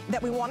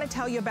that we want to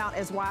tell you about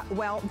as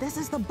well. This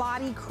is the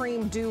Body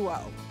Cream Duo,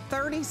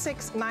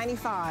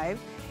 $36.95.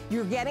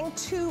 You're getting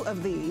 2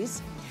 of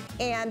these,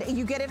 and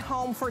you get it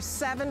home for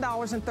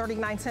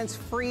 $7.39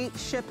 free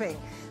shipping.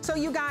 So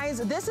you guys,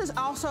 this is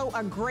also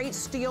a great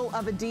steal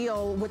of a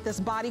deal with this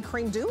Body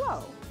Cream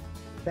Duo.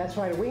 That's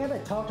right. We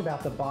haven't talked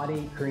about the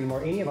body cream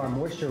or any of our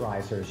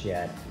moisturizers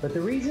yet, but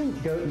the reason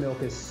goat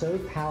milk is so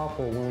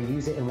powerful when we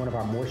use it in one of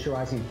our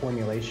moisturizing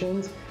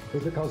formulations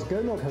is because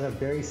goat milk has a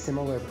very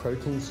similar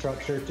protein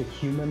structure to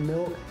human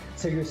milk,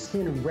 so your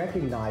skin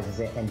recognizes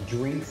it and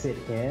drinks it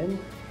in.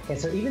 And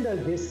so even though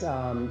this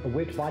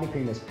whipped body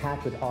cream is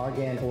packed with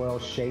argan oil,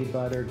 shea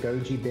butter,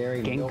 goji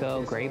berry,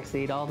 ginkgo,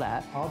 grapeseed, all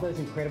that. All those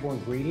incredible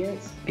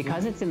ingredients.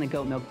 Because it's in the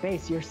goat milk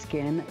base, your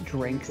skin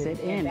drinks it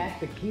in. And that's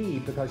the key,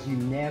 because you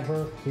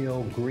never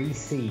feel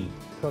greasy.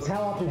 Because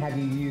how often have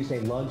you used a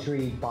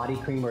luxury body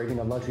cream or even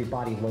a luxury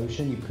body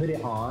lotion? You put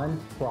it on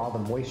for all the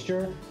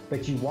moisture,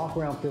 but you walk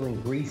around feeling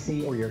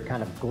greasy, or you're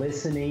kind of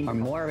glistening. Or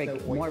more of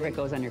it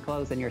goes on your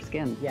clothes than your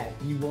skin. Yeah,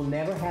 you will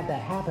never have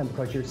that happen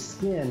because your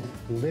skin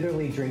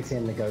literally drinks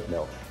in the goat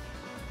milk.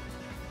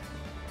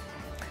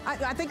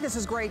 I think this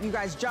is great. You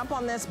guys jump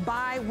on this,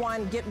 buy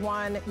one, get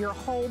one. Your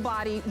whole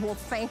body will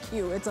thank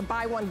you. It's a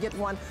buy one, get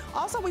one.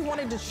 Also, we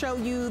wanted to show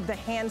you the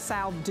hand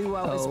salve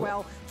duo as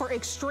well for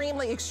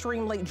extremely,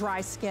 extremely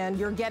dry skin.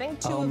 You're getting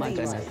 2 of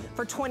these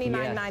for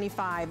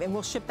 $29.95, and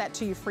we'll ship that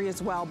to you free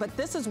as well. But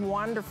this is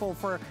wonderful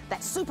for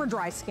that super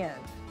dry skin.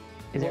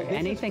 Is there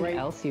anything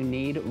else you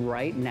need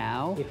right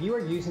now? If you are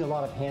using a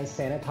lot of hand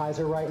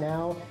sanitizer right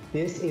now,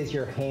 this is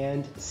your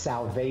hand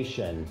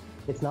salvation.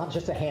 It's not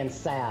just a hand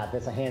salve,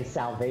 it's a hand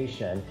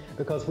salvation,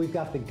 because we've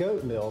got the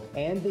goat milk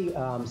and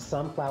the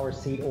sunflower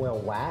seed oil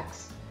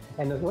wax.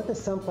 And what the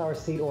sunflower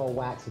seed oil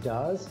wax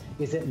does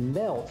is it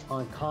melts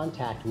on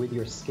contact with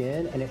your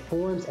skin, and it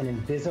forms an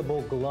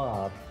invisible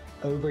glove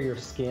over your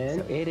skin.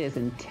 So it is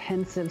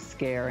intensive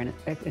care and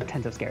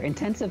intensive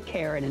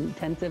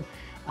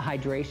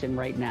hydration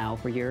right now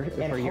for your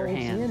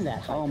hands.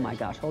 Oh my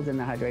gosh, holds in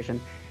the hydration.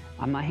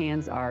 My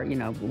hands are,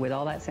 with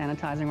all that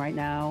sanitizing right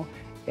now,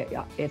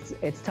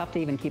 it's tough to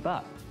even keep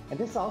up. And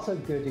this is also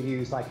good to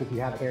use, like if you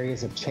have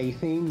areas of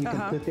chafing, you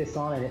can put this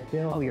on and it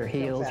fills. Oh, your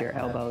heels, your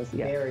elbows,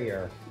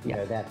 barrier,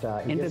 that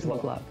invisible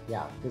glove.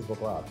 Yeah, invisible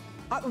glove.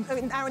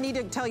 I need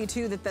to tell you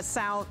too that the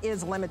salve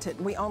is limited.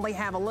 We only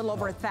have a little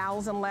over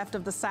 1,000 left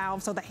of the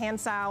salve. So the hand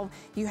salve,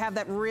 you have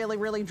that really,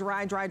 really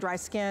dry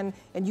skin,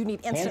 and you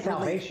need instant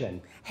relief.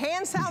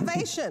 Hand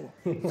salvation.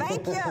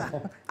 Thank you.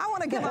 I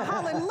want to give a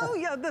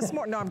hallelujah this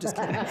morning. No, I'm just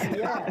kidding.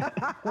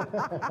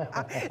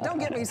 Don't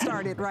get me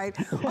started, right?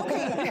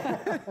 Okay.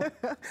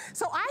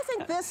 So I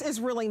think this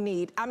is really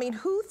neat. I mean,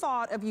 who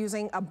thought of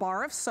using a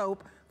bar of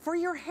soap for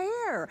your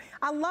hair?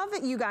 I love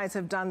that you guys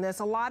have done this.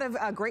 A lot of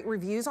great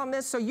reviews on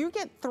this. So you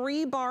get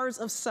 3 bars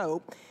of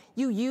soap.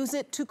 You use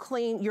it to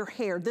clean your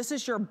hair. This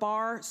is your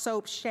bar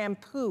soap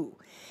shampoo.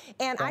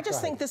 And I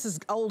just think this is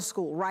old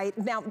school, right?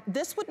 Now,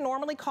 this would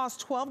normally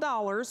cost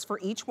 $12 for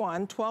each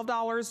one. $12,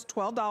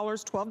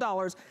 $12,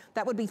 $12.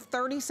 That would be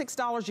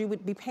 $36 you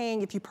would be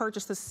paying if you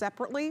purchase this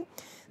separately.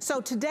 So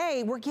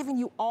today, we're giving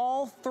you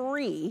all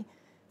 3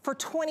 for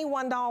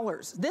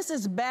 $21. This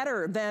is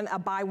better than a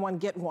buy one,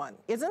 get one,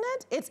 isn't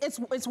it?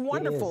 It's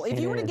wonderful. If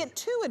you were to get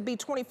 2, it'd be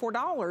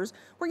 $24.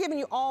 We're giving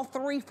you all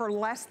 3 for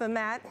less than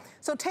that.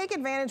 So take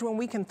advantage when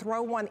we can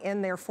throw one in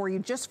there for you,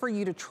 just for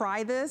you to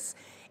try this.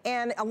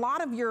 And a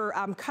lot of your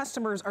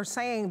customers are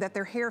saying that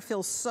their hair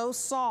feels so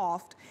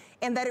soft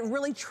and that it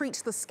really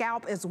treats the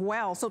scalp as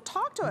well. So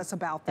talk to us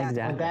about that.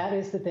 Exactly. And that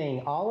is the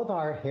thing. All of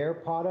our hair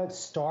products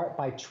start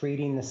by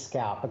treating the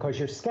scalp, because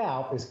your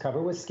scalp is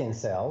covered with skin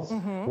cells.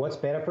 What's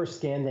better for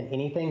skin than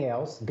anything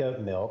else? Goat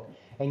milk.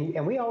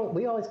 And we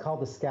always call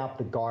the scalp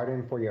the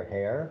garden for your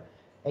hair.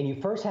 And you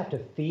first have to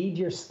feed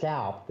your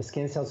scalp, the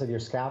skin cells of your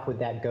scalp, with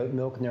that goat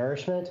milk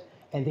nourishment,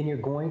 and then you're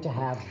going to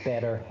have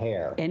better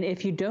hair. And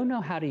if you don't know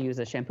how to use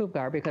a shampoo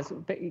bar, because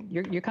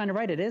you're kind of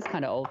right, it is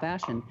kind of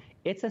old-fashioned,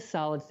 it's a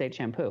solid state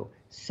shampoo.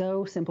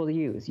 So simple to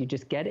use. You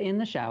just get in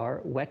the shower,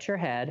 wet your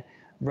head,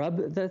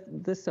 rub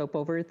the soap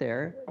over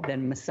there,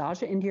 then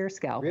massage it into your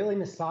scalp. Really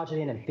massage it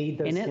in and feed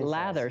those skin cells. And it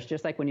lathers,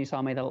 just like when you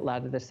saw me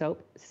lather the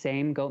soap,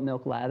 same goat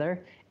milk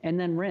lather, and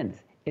then rinse.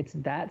 It's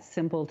that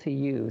simple to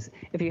use.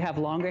 If you have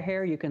longer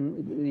hair, you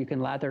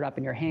can lather it up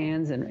in your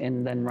hands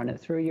and then run it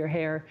through your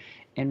hair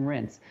and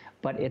rinse.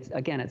 But it's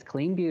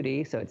clean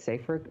beauty, so it's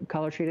safe for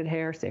color-treated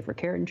hair, safe for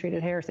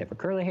keratin-treated hair, safe for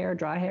curly hair,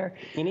 dry hair.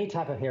 Any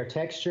type of hair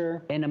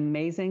texture. And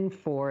amazing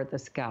for the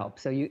scalp.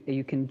 So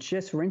you can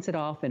just rinse it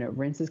off and it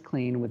rinses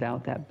clean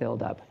without that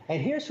buildup.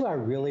 And here's who I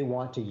really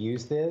want to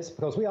use this,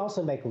 because we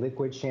also make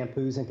liquid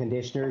shampoos and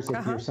conditioners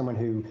if you're someone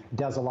who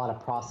does a lot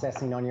of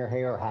processing on your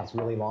hair or has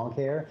really long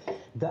hair.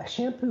 The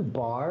shampoo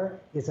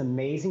bar is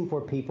amazing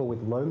for people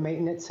with low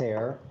maintenance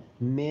hair.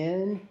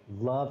 Men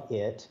love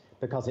it,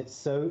 because it's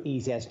so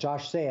easy. As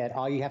Josh said,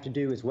 all you have to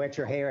do is wet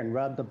your hair and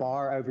rub the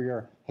bar over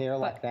your hair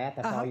like that.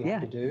 That's all you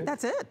have to do.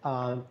 That's it.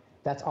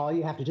 That's all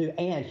you have to do.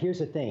 And here's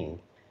the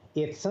thing.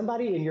 If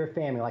somebody in your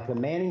family, like the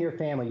man in your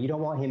family, you don't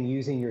want him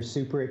using your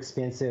super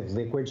expensive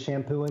liquid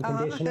shampoo and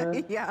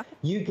conditioner,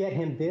 you get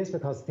him this,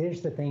 because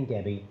here's the thing,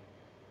 Debbie.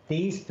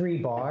 These 3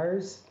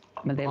 bars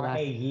are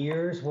a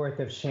year's worth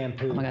of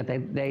shampoo. Oh my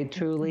God, they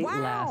truly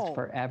last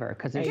forever.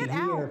 A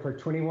year for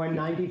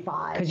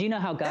 $21.95. Because you know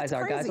how guys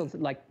are. Guys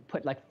will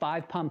put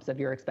 5 pumps of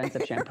your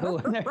expensive shampoo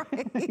in there.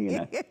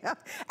 Yeah,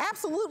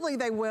 absolutely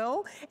they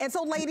will. And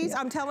so ladies,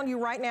 I'm telling you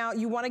right now,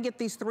 you want to get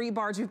these 3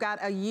 bars. You've got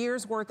a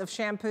year's worth of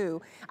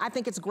shampoo. I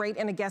think it's great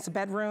in a guest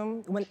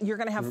bedroom when you're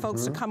going to have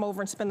folks to come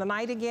over and spend the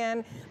night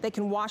again. They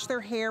can wash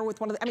their hair with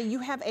one of the, I mean, you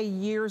have a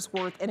year's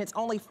worth, and it's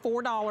only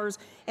 $4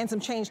 and some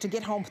change to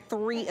get home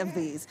 3 of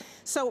these.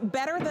 So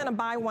better than a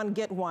buy one,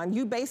 get one.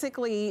 You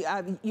basically,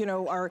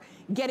 are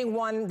getting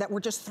one that we're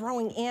just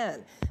throwing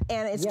in,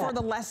 and it's for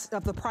the less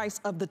of the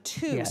price of the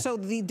 2. Yes. So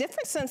the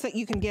different scents that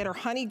you can get are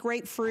honey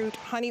grapefruit,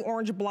 honey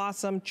orange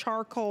blossom,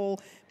 charcoal,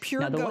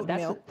 pure goat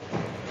milk.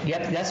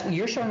 Yep,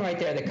 you're showing right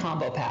there the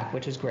combo pack,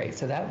 which is great.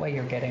 So that way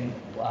you're getting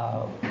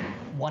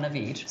one of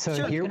each.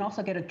 So you can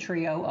also get a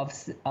trio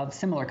of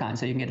similar kinds.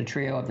 So you can get a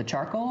trio of the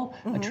charcoal,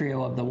 a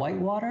trio of the white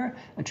water,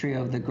 a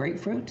trio of the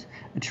grapefruit,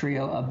 a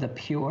trio of the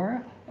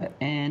pure,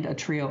 and a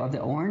trio of the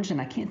orange.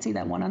 And I can't see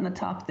that one on the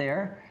top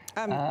there.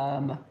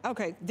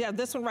 Okay, yeah,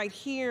 this one right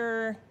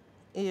here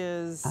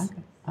is...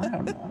 I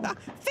don't know.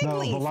 Fig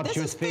leaf.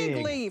 Voluptuous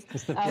fig leaf.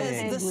 It's the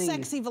fig. The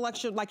sexy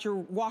voluptuous, like you're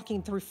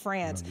walking through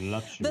France.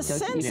 The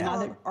scents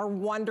are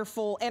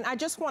wonderful, and I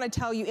just want to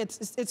tell you, it's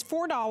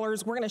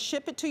 $4. We're going to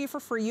ship it to you for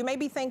free. You may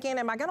be thinking,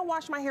 am I going to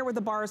wash my hair with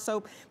a bar of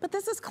soap? But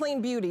this is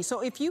clean beauty.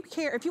 So if you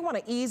want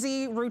an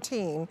easy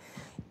routine,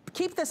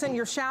 keep this in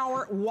your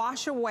shower,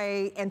 wash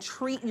away, and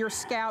treat your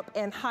scalp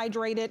and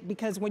hydrate it,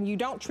 because when you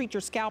don't treat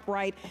your scalp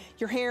right,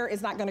 your hair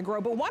is not gonna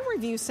grow. But one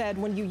review said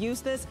when you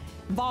use this,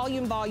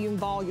 volume, volume,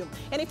 volume.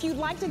 And if you'd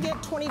like to get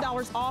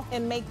 $20 off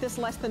and make this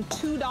less than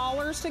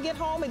 $2 to get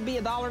home, it'd be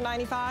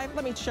 $1.95.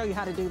 Let me show you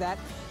how to do that.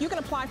 You can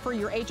apply for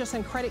your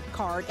HSN credit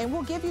card, and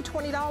we'll give you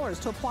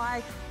 $20 to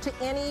apply to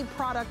any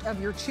product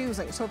of your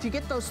choosing. So if you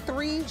get those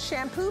 3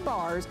 shampoo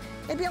bars,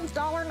 it'd be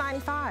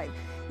 $1.95.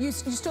 You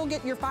still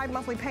get your 5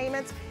 monthly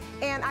payments.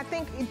 And I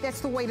think that's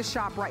the way to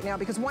shop right now,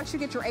 because once you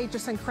get your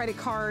HSN credit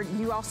card,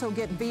 you also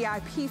get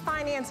VIP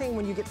financing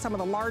when you get some of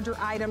the larger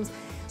items.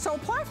 So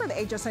apply for the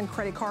HSN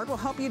credit card. We'll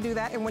help you do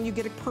that. And when you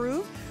get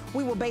approved,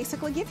 we will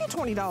basically give you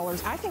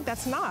 $20. I think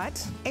that's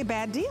not a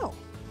bad deal.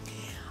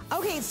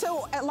 Okay,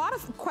 so a lot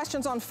of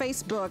questions on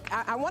Facebook.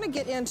 I want to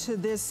get into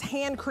this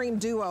hand cream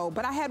duo,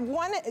 but I had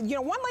one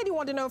lady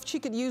wanted to know if she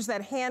could use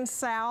that hand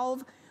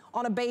salve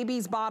on a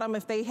baby's bottom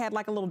if they had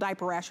like a little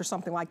diaper rash or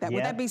something like that. Yep.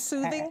 Would that be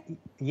soothing?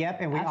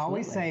 Yep, and we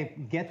always say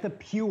get the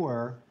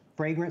pure,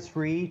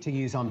 fragrance-free to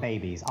use on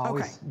babies.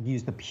 Always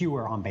use the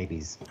pure on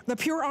babies. The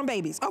pure on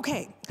babies,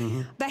 okay.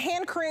 The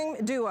hand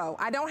cream duo.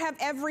 I don't have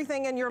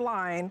everything in your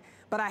line,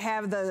 but I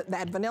have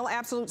that Vanilla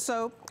Absolute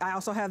soap. I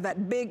also have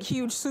that big,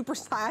 huge,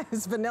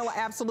 super-sized Vanilla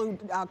Absolute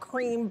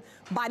cream,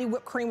 body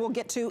whipped cream we'll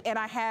get to, and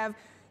I have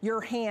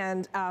your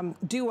hand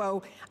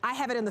duo. I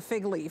have it in the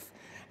fig leaf.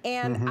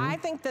 And I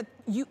think that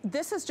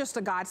this is just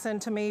a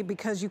godsend to me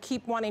because you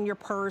keep one in your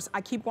purse,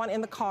 I keep one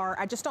in the car.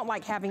 I just don't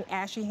like having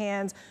ashy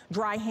hands,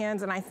 dry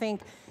hands, and I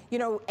think, you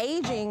know,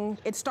 aging,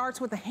 it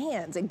starts with the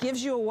hands. It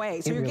gives you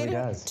away. So you're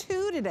getting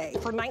two today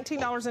for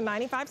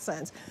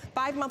 $19.95.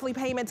 5 monthly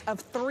payments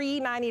of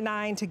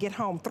 $3.99 to get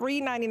home.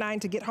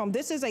 $3.99 to get home.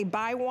 This is a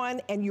buy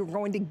one and you're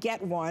going to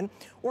get one.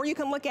 Or you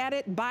can look at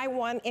it, buy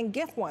one and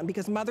gift one,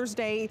 because Mother's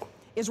Day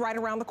is right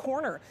around the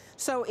corner.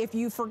 So if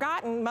you've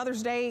forgotten,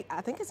 Mother's Day, I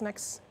think it's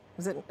next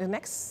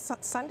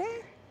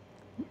Sunday?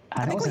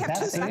 I think we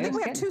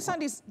have two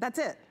Sundays, that's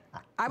it.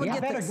 I would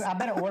get this. I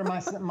better order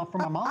for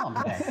my mom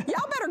today.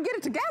 Y'all better get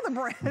it together,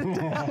 Brent.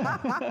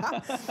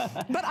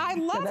 But I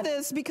love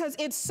this because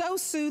it's so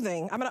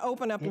soothing. I'm gonna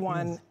open up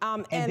one.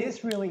 And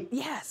this really,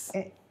 yes.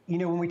 You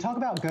know, when we talk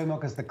about goat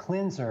milk as the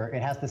cleanser,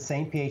 it has the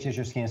same pH as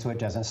your skin, so it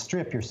doesn't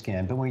strip your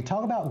skin. But when we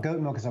talk about goat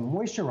milk as a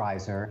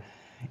moisturizer,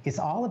 it's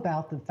all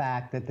about the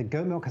fact that the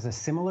goat milk has a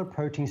similar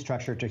protein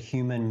structure to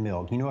human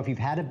milk. You know, if you've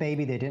had a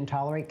baby that didn't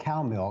tolerate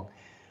cow milk,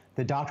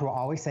 the doctor will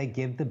always say,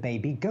 give the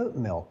baby goat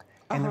milk.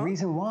 And the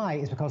reason why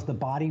is because the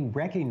body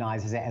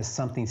recognizes it as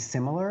something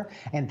similar.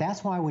 And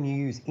that's why when you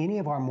use any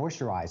of our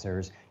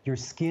moisturizers, your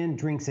skin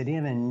drinks it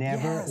in and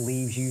never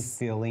leaves you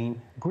feeling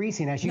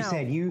greasy. And as you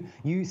said,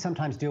 you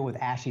sometimes deal with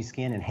ashy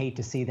skin and hate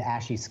to see the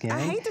ashy skin.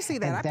 I hate to see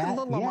that. I put a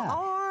little on my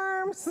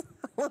arms.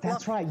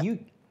 That's right.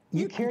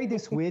 You carry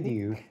this with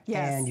you,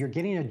 and you're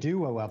getting a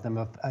duo of them,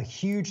 a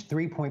huge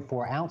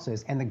 3.4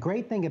 ounces. And the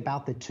great thing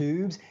about the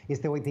tubes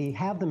is that they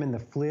have them in the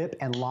flip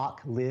and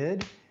lock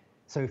lid.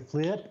 So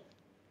flip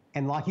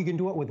and lock, you can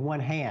do it with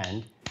one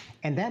hand.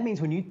 And that means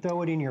when you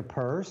throw it in your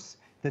purse,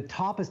 the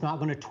top is not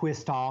going to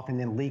twist off and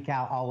then leak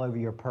out all over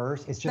your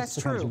purse. It's just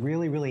becomes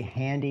really, really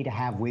handy to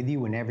have with you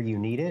whenever you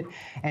need it.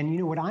 And you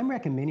know what I'm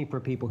recommending for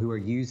people who are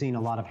using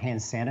a lot of hand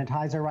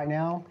sanitizer right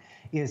now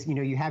is, you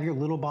know, you have your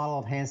little bottle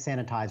of hand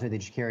sanitizer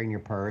that you carry in your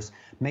purse.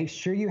 Make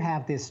sure you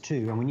have this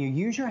too. And when you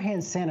use your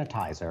hand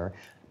sanitizer,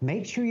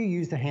 make sure you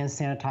use the hand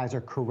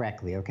sanitizer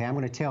correctly, okay? I'm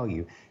going to tell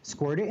you.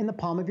 Squirt it in the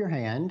palm of your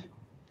hand.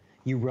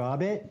 You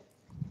rub it,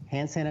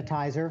 hand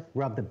sanitizer,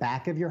 rub the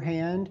back of your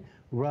hand,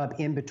 rub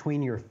in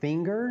between your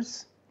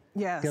fingers.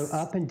 Yes. Go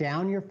up and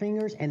down your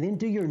fingers, and then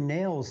do your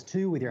nails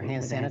too with your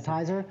hand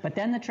sanitizer. But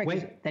then the trick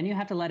is, then you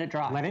have to let it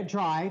dry. Let it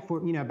dry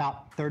for, you know,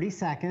 about 30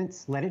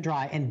 seconds. Let it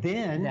dry, and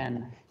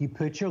then you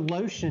put your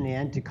lotion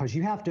in, because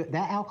you have to,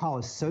 that alcohol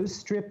is so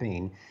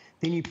stripping.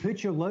 Then you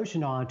put your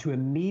lotion on to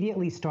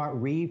immediately start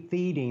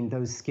refeeding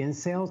those skin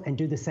cells and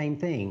do the same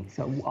thing.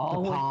 So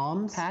all the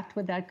palms, packed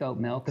with that goat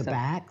milk. The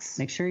backs.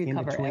 Make sure you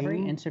cover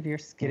every inch of your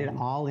skin. Get it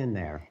all in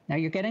there. Now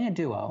you're getting a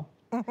duo,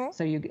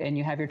 so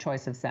you have your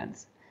choice of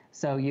scents.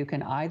 So you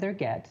can either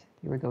get,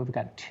 here we go, we've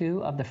got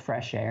 2 of the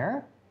fresh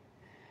air,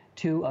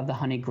 2 of the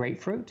honey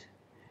grapefruit,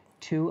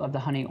 2 of the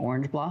honey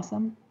orange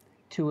blossom,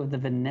 2 of the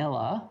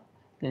vanilla,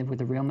 with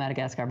the real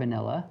Madagascar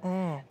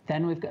vanilla.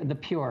 Then we've got the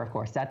pure, of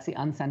course. That's the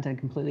unscented,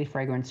 completely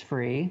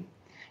fragrance-free.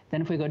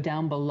 Then if we go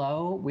down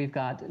below, we've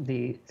got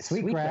the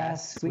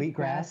sweetgrass,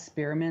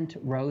 spearmint,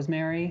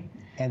 rosemary.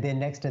 And then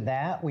next to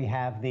that, we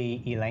have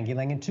the ylang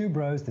ylang and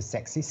tuberose, the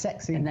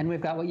sexy. And then we've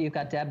got what you've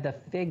got, Deb, the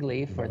fig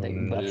leaf for the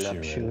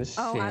voluptuous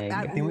fig. Oh,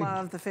 I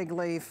love the fig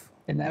leaf.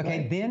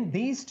 Okay, then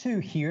these 2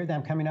 here that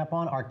I'm coming up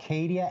on,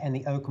 Arcadia and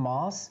the oak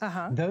moss,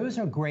 those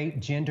are great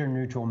gender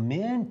neutral.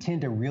 Men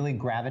tend to really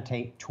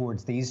gravitate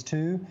towards these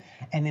 2.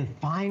 And then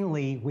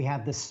finally, we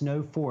have the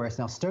snow forest.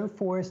 Now, snow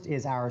forest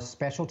is our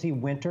specialty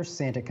winter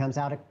scent. It comes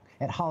out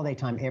at holiday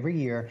time every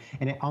year,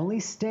 and it only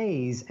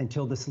stays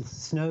until the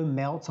snow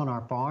melts on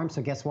our farm.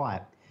 So guess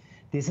what?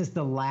 This is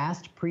the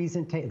last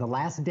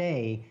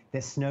day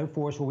that Snow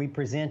Forest will be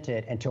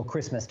presented until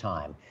Christmas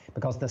time,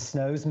 because the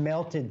snow's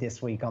melted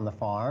this week on the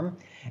farm.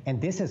 And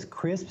this is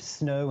crisp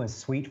snow and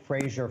sweet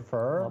Fraser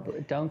fir.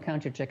 Well, don't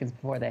count your chickens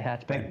before they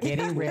hatch. But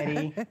getting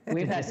ready.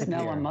 We've had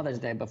snow on Mother's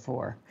Day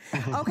before.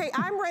 Okay,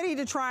 I'm ready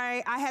to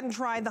try. I hadn't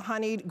tried the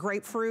honeyed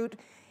grapefruit.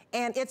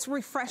 and it's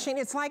refreshing.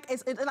 It's like,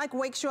 it like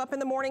wakes you up in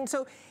the morning.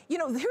 So, you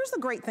know, here's the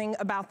great thing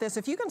about this.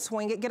 If you can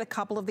swing it, get a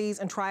couple of these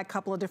and try a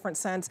couple of different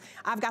scents.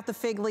 I've got the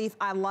fig leaf,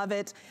 I love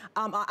it.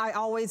 I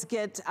always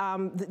get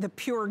the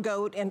pure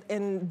goat,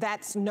 and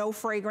that's no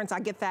fragrance. I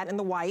get that in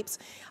the wipes.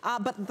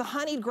 But the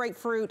honeyed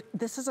grapefruit,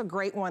 this is a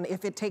great one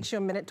if it takes you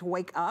a minute to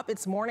wake up.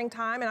 It's morning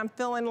time and I'm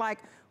feeling like,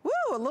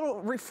 woo, a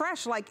little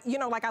refreshed, like, you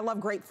know, like I love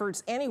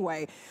grapefruits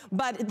anyway.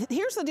 But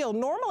here's the deal.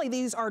 Normally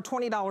these are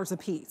 $20 a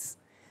piece.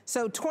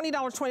 So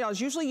 $20.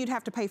 Usually you'd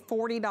have to pay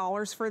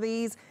 $40 for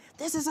these.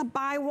 This is a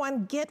buy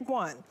one, get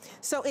one.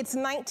 So it's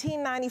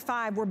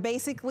 $19.95. We're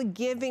basically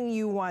giving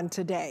you one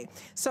today.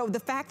 So the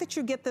fact that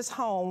you get this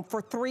home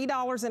for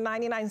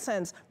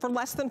 $3.99 for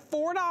less than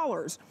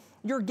 $4,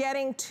 you're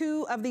getting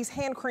 2 of these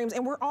hand creams,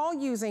 and we're all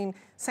using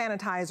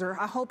sanitizer.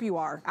 I hope you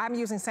are. I'm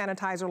using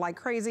sanitizer like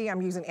crazy.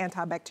 I'm using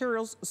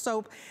antibacterial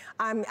soap.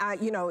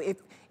 You know,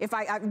 if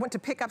I went to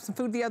pick up some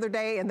food the other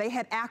day and they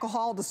had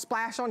alcohol to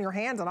splash on your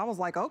hands, and I was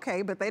like,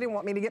 okay, but they didn't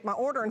want me to get my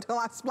order until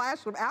I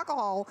splashed some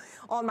alcohol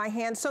on my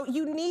hands. So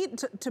you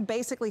need to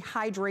basically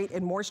hydrate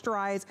and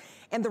moisturize,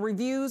 and the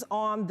reviews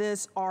on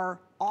this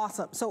are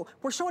awesome. So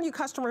we're showing you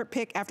customer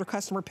pick after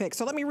customer pick.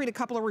 So let me read a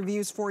couple of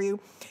reviews for you.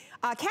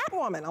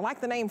 Catwoman, I like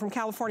the name, from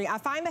California. I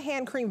find the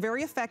hand cream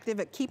very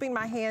effective at keeping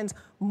my hands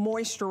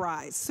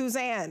moisturized.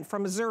 Suzanne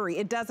from Missouri,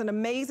 it does an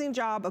amazing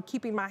job of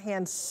keeping my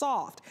hands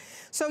soft.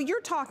 So you're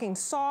talking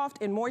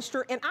soft and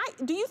moisture, and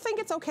do you think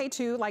it's okay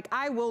too? Like,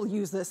 I will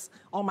use this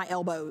on my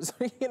elbows,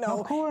 you know,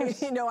 of course.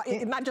 You know,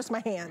 not just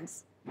my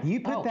hands.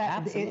 You put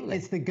that,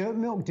 it's the goat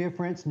milk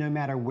difference no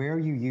matter where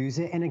you use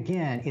it. And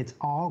again, it's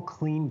all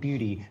clean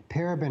beauty,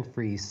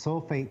 paraben-free,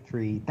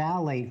 sulfate-free,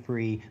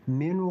 phthalate-free,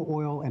 mineral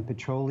oil and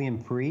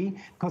petroleum-free.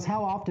 Because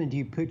how often do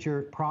you put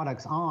your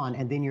products on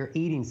and then you're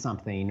eating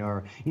something?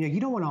 Or, you know, you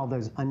don't want all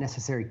those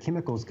unnecessary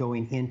chemicals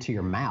going into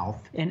your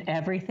mouth. And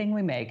everything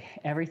we make,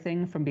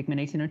 everything from Beekman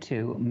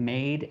 1802,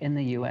 made in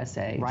the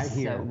USA. Right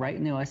here. So, right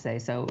in the USA.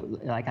 So,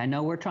 like, I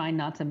know we're trying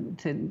not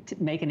to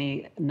make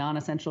any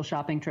non-essential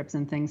shopping trips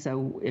and things.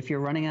 So if you're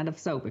running out of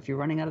soap, if you're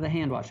running out of the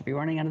hand wash, if you're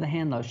running out of the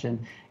hand lotion,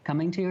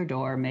 coming to your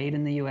door, made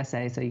in the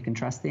USA, so you can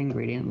trust the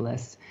ingredient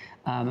list.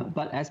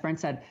 But as Brent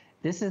said,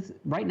 this is,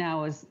 right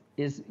now is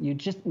you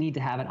just need to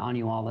have it on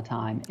you all the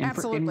time. And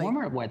Absolutely. In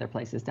warmer weather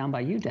places, down by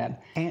you, Deb,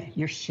 and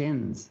your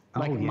shins.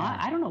 Like,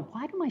 I don't know,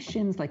 why do my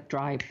shins like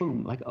dry,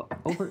 boom, like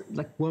over,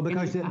 like. Well,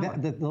 because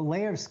the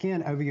layer of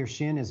skin over your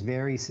shin is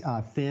very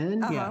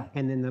thin,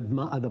 and then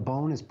the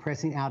bone is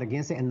pressing out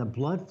against it, and the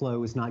blood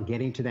flow is not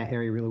getting to that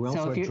area really well,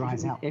 so it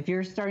dries out. If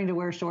you're starting to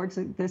wear shorts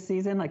this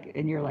season, like,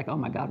 and you're like, oh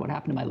my God, what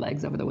happened to my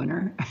legs over the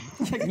winter?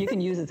 You can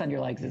use this on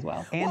your legs as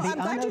well. And the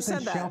unopened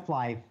shelf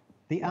life.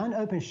 The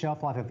unopened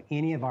shelf life of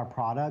any of our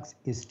products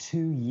is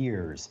 2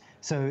 years.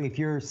 So if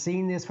you're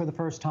seeing this for the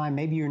first time,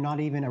 maybe you're not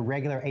even a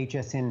regular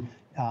HSN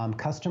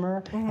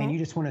customer, and you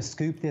just want to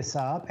scoop this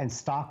up and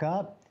stock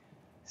up,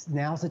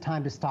 now's the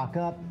time to stock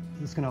up.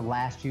 It's going to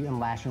last you and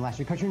last you and last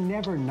you, because you're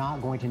never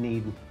not going to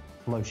need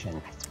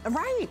lotion.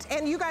 Right,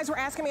 and you guys were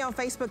asking me on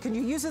Facebook, can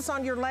you use this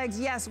on your legs?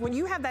 Yes, when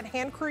you have that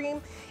hand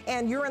cream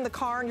and you're in the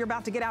car and you're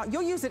about to get out,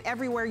 you'll use it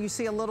everywhere you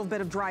see a little bit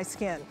of dry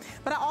skin.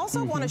 But I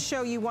also want to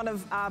show you one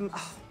of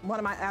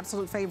my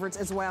absolute favorites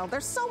as well.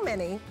 There's so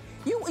many.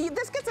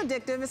 This gets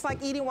addictive. It's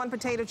like eating one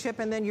potato chip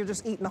and then you're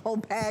just eating the whole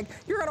bag.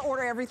 You're gonna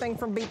order everything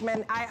from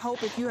Beekman. I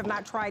hope if you have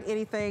not tried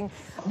anything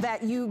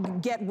that you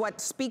get what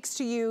speaks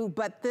to you,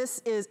 but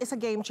it's a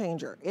game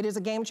changer. It is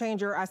a game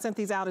changer. I sent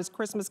these out as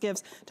Christmas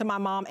gifts to my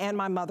mom and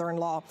my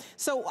mother-in-law.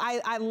 So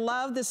I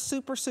love this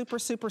super, super,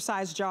 super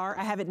sized jar.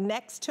 I have it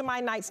next to my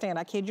nightstand,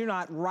 I kid you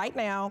not, right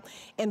now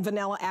in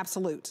Vanilla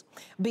Absolute.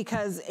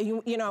 Because,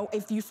 you know,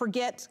 if you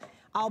forget,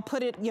 I'll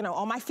put it, you know,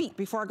 on my feet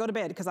before I go to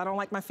bed, because I don't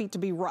like my feet to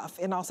be rough.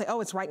 And I'll say,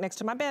 oh, it's right next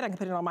to my bed. I can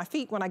put it on my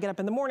feet when I get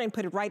up in the morning,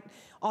 put it right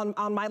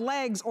on my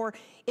legs, or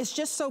it's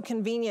just so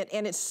convenient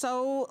and it's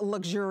so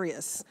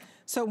luxurious.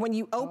 So when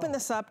you open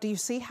this up, do you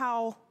see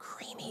how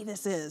creamy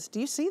this is? Do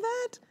you see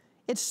that?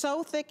 It's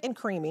so thick and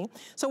creamy.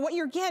 So what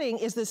you're getting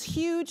is this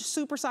huge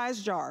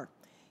supersized jar.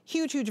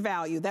 Huge, huge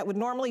value. That would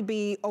normally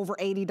be over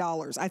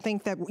 $80. I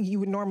think that you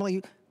would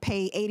normally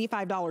pay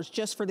 $85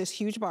 just for this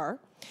huge bar.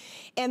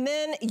 And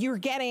then you're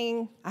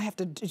getting,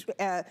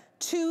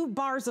 2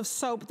 bars of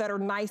soap that are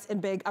nice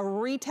and big, a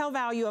retail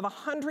value of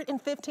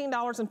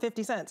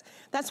 $115.50.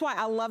 That's why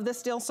I love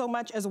this deal so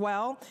much as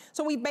well.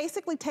 So we've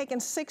basically taken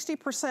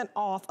 60%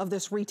 off of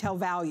this retail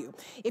value.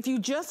 If you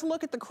just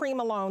look at the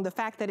cream alone, the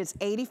fact that it's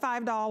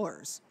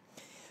 $85,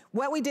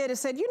 what we did is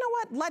said, you know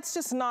what, let's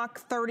just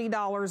knock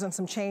 $30 and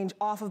some change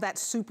off of that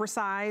super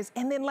size,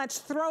 and then let's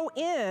throw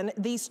in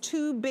these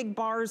 2 big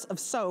bars of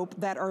soap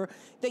that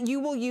you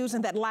will use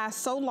and that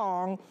last so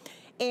long.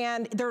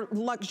 And they're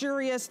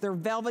luxurious, they're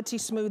velvety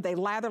smooth, they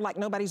lather like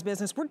nobody's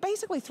business. We're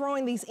basically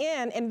throwing these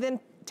in and then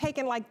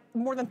taking like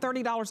more than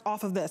 $30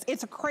 off of this.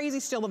 It's a crazy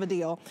steal of a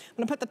deal. I'm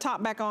gonna put the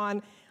top back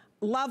on.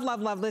 Love,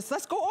 love, love this.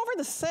 Let's go over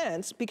the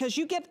scents, because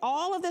you get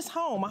all of this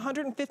home,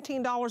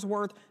 $115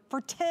 worth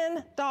for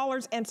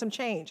 $10 and some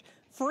change.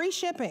 Free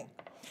shipping.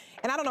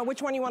 And I don't know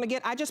which one you want to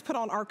get. I just put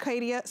on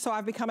Arcadia, so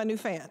I've become a new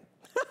fan.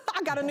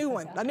 I got a new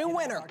one, a new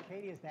winner.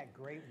 Arcadia is that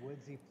great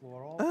woodsy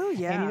floral. Oh,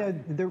 yeah. And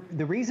you know,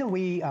 the reason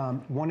we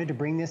wanted to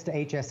bring this to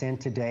HSN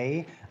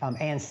today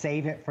and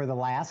save it for the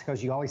last,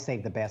 because you always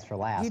save the best for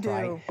last, You do.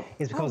 right?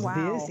 Is because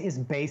this is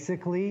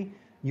basically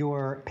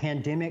your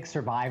pandemic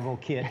survival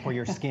kit for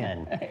your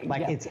skin.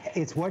 Like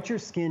it's what your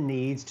skin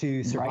needs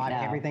to survive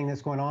everything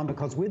that's going on,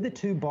 because with the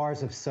 2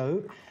 bars of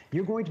soap,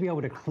 you're going to be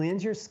able to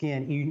cleanse your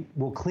skin. You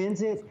will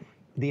cleanse it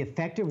the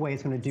effective way.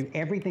 It's going to do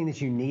everything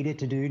that you need it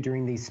to do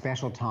during these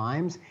special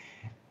times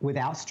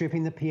without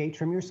stripping the pH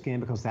from your skin,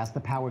 because that's the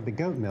power of the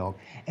goat milk.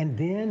 And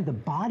then the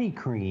body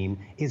cream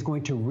is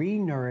going to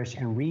re-nourish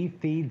and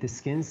refeed the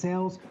skin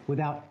cells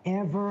without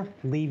ever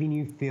leaving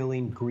you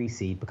feeling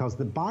greasy, because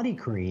the body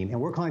cream, and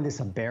we're calling this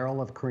a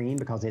barrel of cream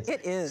because it's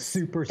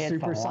super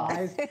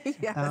sized.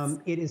 Yes.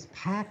 It is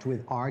packed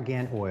with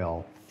argan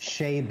oil,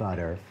 shea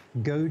butter,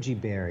 goji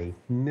berry,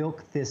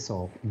 milk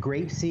thistle,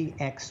 grapeseed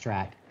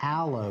extract,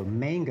 aloe,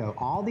 mango,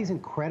 all these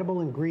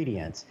incredible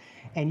ingredients.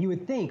 And you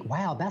would think,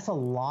 wow, that's a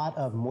lot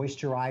of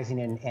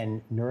moisturizing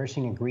and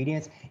nourishing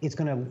ingredients. It's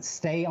going to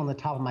stay on the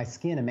top of my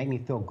skin and make me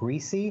feel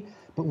greasy.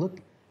 But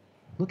look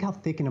how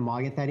thick and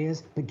emollient that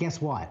is. But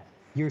guess what?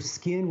 Your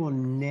skin will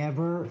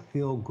never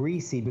feel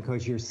greasy,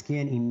 because your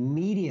skin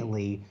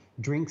immediately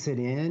drinks it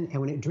in.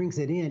 And when it drinks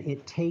it in,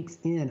 it takes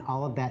in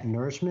all of that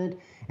nourishment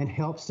and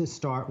helps to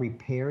start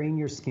repairing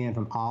your skin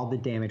from all the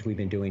damage we've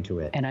been doing to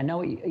it. And I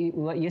know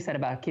what you said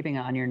about keeping it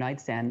on your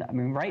nightstand. I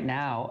mean, right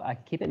now,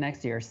 keep it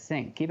next to your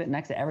sink. Keep it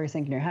next to every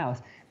sink in your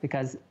house,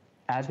 because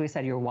as we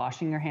said, you're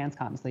washing your hands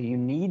constantly. You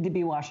need to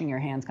be washing your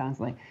hands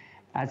constantly.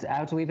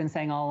 As we've been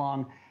saying all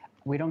along,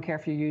 we don't care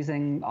if you're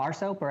using our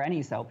soap or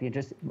any soap.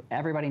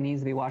 Everybody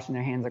needs to be washing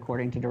their hands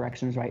according to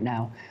directions right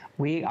now.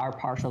 We are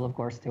partial, of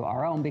course, to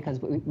our own, because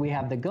we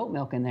have the goat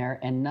milk in there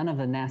and none of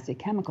the nasty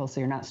chemicals,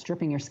 so you're not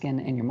stripping your skin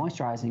and you're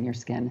moisturizing your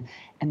skin.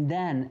 And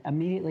then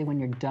immediately when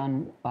you're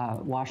done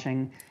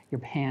washing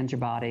your hands, your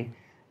body,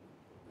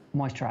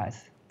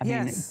 moisturize. I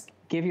mean,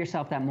 give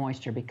yourself that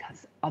moisture,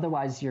 because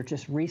otherwise you're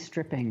just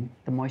re-stripping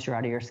the moisture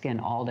out of your skin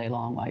all day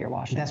long while you're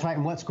washing. That's right.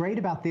 And what's great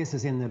about this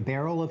is in the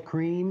barrel of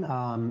cream,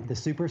 the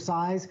super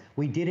size,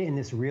 we did it in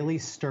this really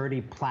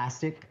sturdy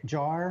plastic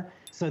jar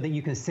so that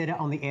you can sit it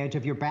on the edge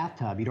of your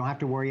bathtub. You don't have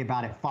to worry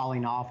about it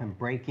falling off and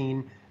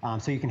breaking.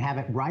 So you can have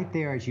it right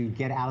there as you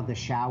get out of the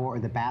shower or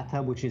the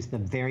bathtub, which is the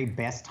very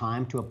best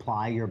time to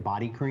apply your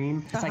body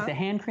cream. It's like the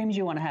hand creams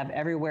you want to have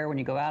everywhere when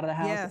you go out of the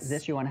house.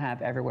 This you want to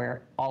have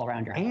everywhere, all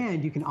around your house.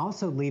 And you can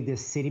also leave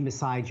this sitting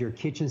beside your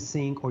kitchen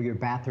sink or your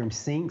bathroom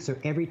sink. So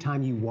every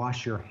time you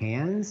wash your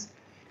hands,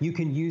 you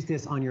can use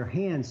this on your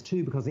hands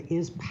too, because it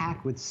is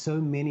packed with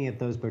so many of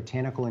those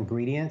botanical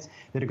ingredients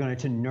that are going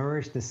to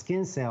nourish the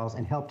skin cells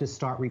and help to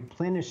start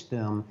replenish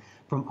them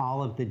from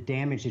all of the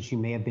damage that you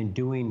may have been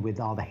doing with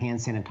all the hand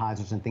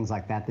sanitizers and things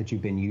like that that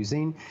you've been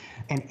using.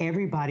 And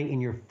everybody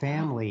in your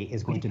family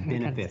is going to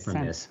benefit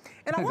from this.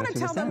 And I want to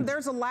tell them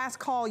there's a last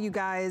call, you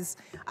guys.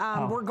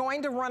 We're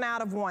going to run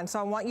out of one, so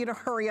I want you to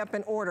hurry up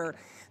and order.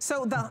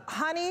 So the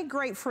honey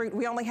grapefruit,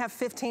 we only have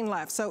 15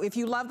 left. So if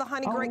you love the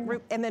honey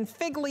grapefruit, and then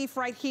fig leaf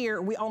right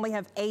here, we only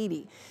have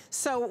 80.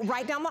 So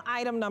write down the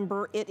item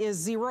number. It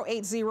is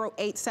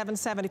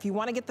 080877. If you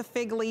want to get the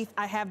fig leaf,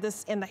 I have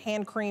this in the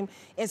hand cream.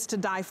 It's to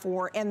die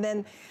for. And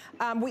then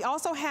we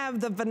also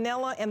have the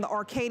vanilla and the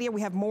Arcadia.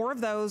 We have more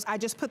of those. I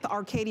just put the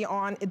Arcadia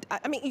on.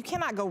 I mean, you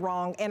cannot go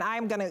wrong. And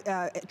I'm going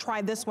to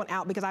try this one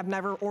out because I've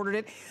never ordered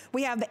it.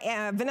 We have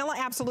the Vanilla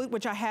Absolute,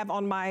 which I have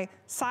on my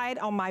side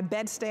on my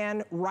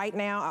bedstand right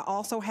now. I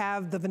also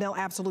have the Vanilla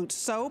Absolute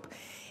soap.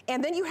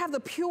 And then you have the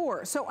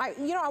Pure. So I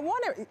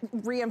want to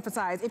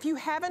reemphasize, if you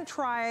haven't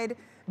tried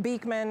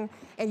Beekman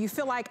and you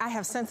feel like I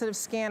have sensitive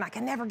skin, I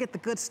can never get the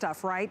good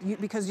stuff, right?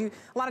 Because a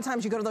lot of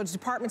times you go to those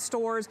department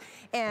stores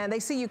and they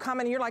see you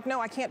coming and you're like,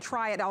 no, I can't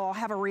try it, I'll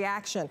have a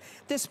reaction.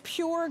 This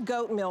Pure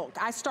goat milk,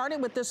 I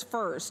started with this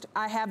first.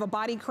 I have a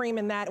body cream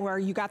in that where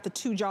you got the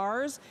 2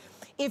 jars.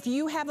 If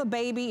you have a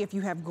baby, if you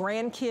have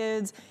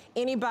grandkids,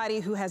 anybody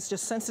who has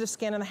just sensitive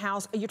skin in the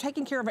house, you're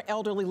taking care of an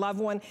elderly loved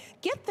one,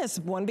 get this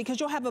one because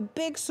you'll have a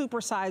big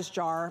supersized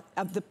jar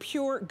of the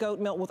Pure goat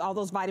milk with all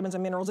those vitamins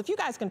and minerals. If you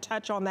guys can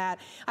touch on that,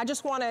 I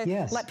just want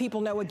to let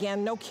people know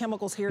again, no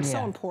chemicals here. It's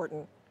so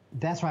important.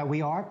 That's right.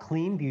 We are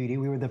Clean Beauty.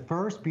 We were the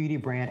first beauty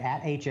brand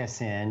at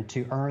HSN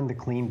to earn the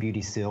Clean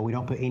Beauty seal. We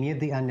don't put any of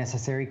the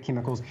unnecessary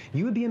chemicals.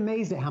 You would be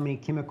amazed at how many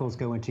chemicals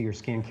go into your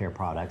skincare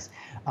products.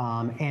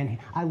 And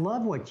I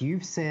love what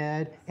you've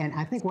said, and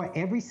I think what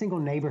every single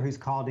neighbor who's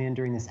called in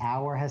during this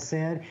hour has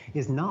said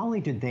is not only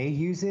do they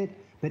use it,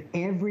 but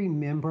every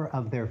member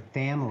of their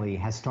family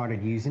has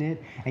started using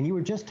it. And you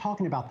were just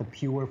talking about the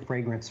Pure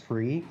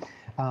fragrance-free.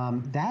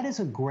 That is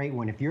a great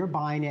one. If you're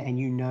buying it and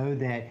you know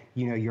that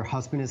your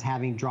husband is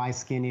having dry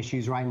skin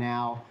issues right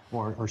now,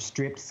 or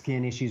stripped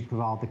skin issues with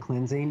all the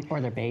cleansing. Or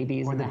their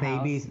babies. Or in the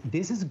babies. House.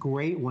 This is a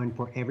great one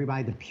for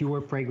everybody, the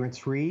pure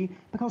fragrance-free,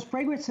 because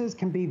fragrances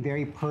can be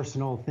very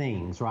personal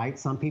things, right?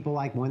 Some people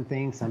like one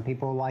thing, some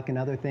people like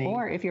another thing.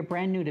 Or if you're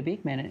brand new to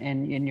Beekman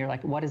and you're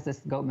like, what is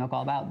this goat milk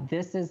all about?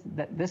 This is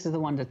the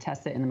one to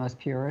test it in the most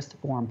purest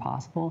form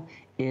possible,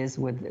 is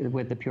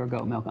with the pure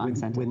goat milk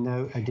unscented. With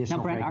no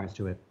additional Brent, fragrance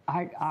to it.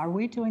 Are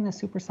we doing the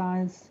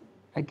supersize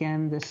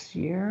again this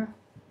year?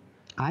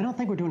 I don't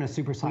think we're doing a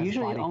supersized We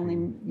usually body only,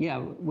 cream. yeah,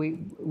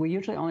 we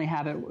usually only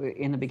have it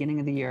in the beginning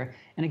of the year.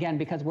 And again,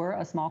 because we're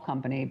a small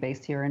company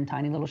based here in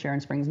tiny little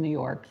Sharon Springs, New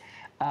York,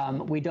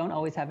 we don't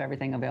always have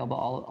everything available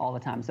all the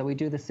time. So we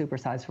do the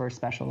supersize for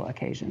special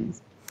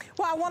occasions.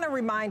 Well, I want to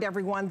remind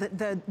everyone that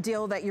the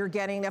deal that you're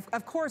getting,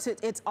 of course,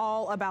 it's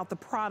all about the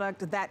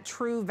product, that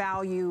true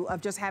value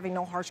of just having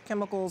no harsh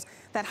chemicals,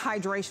 that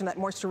hydration, that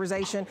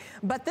moisturization.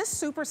 But this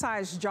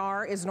supersized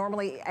jar is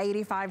normally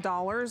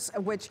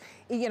 $85, which,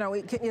 you know,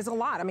 is a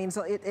lot. I mean,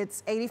 so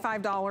it's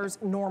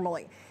 $85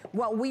 normally.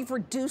 Well, we've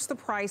reduced the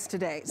price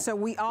today. So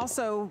we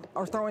also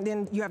are throwing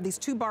in, you have these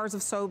 2 bars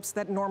of soaps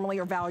that normally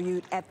are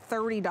valued at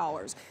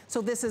 $30.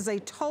 So this is a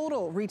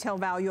total retail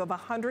value of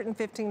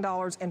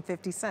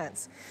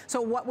 $115.50. So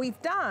what we've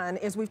done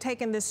is we've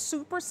taken this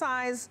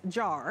supersized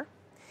jar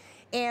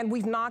and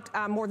we've knocked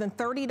more than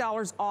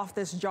 $30 off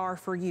this jar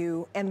for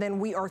you, and then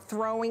we are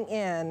throwing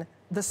in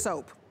the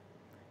soap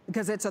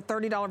because it's a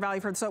 $30 value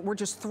for the soap. We're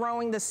just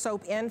throwing this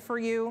soap in for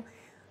you.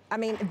 I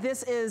mean,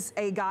 this is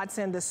a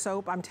godsend, this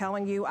soap. I'm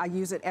telling you, I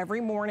use it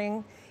every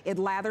morning. It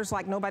lathers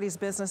like nobody's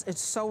business. It's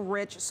so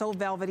rich, so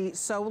velvety,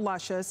 so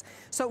luscious.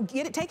 So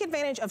take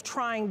advantage of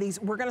trying these.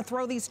 We're gonna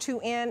throw these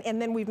 2 in,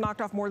 and then we've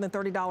knocked off more than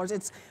 $30.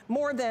 It's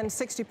more than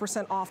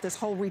 60% off this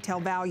whole retail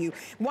value.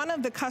 One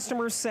of the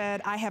customers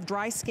said, I have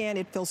dry skin.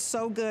 It feels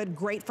so good,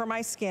 great for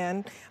my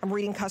skin. I'm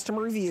reading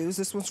customer reviews.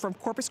 This one's from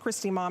Corpus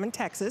Christi mom in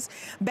Texas.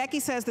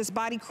 Becky says this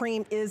body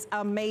cream is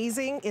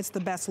amazing. It's the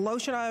best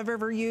lotion I've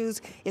ever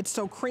used. It's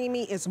so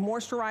creamy, it's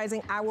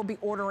moisturizing. I will be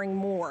ordering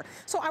more.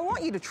 So I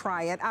want you to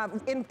try it.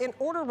 In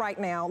order right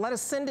now, let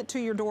us send it to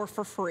your door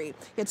for free.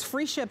 It's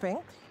free shipping,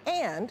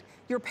 and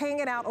you're paying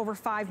it out over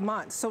 5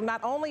 months. So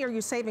not only are you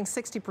saving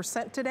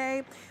 60%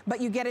 today, but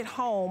you get it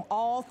home,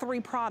 all 3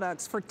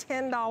 products for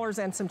 $10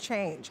 and some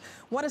change.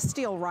 What a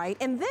steal, right?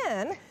 And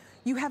then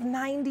you have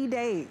 90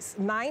 days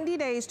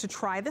to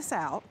try this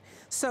out.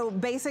 So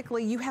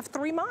basically you have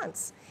 3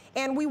 months.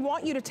 And we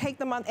want you to take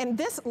the month, and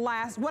this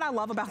lasts, what I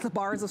love about the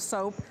bars of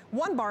soap,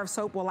 1 bar of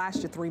soap will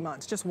last you 3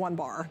 months, just 1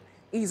 bar.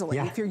 Easily,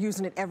 if you're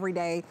using it every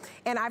day.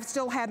 And I've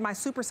still had my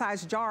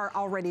supersized jar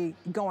already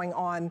going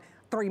on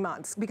 3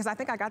 months, because I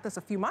think I got this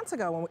a few months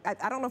ago. And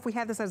I don't know if we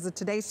had this as a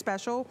today's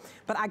special,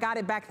 but I got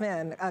it back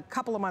then a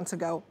couple of months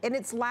ago, and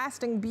it's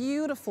lasting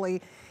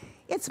beautifully.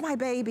 It's my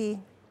baby.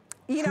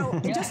 You know,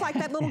 just like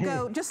that little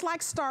goat, just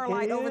like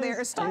Starlight over there.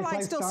 Is Starlight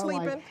like still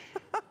sleeping?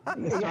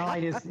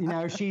 Starlight is, you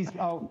know,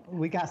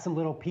 we got some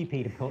little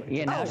pee-pee to put.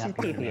 Yeah, now she's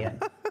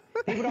pee-peeing.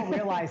 People don't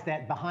realize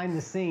that behind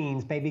the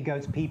scenes, baby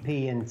goats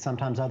pee-pee and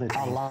sometimes other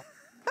things.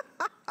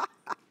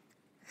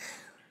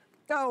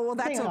 Oh, well,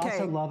 that's okay. The thing I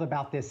also love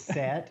about this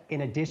set,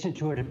 in addition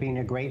to it being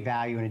a great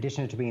value, in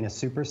addition to being a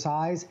super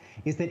size,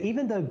 is that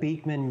even though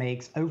Beekman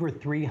makes over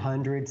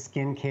 300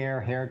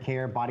 skincare, hair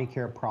care, body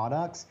care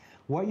products,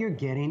 what you're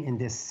getting in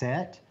this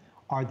set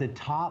are the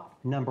top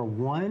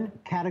 #1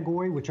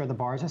 category, which are the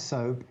bars of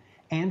soap,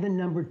 and the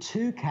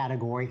 #2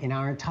 category in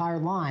our entire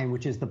line,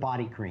 which is the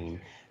body cream.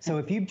 So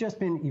if you've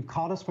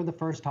caught us for the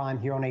first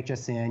time here on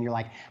HSN, you're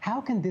like,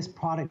 how can this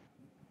product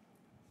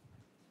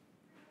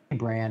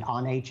brand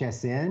on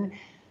HSN?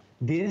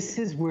 This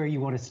is where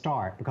you want to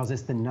start, because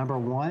it's the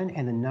 #1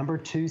 and the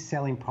 #2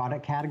 selling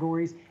product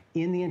categories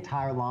in the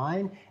entire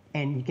line.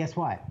 And guess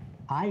what?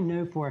 I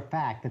know for a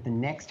fact that the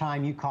next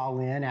time you call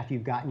in after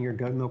you've gotten your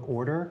goat milk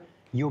order,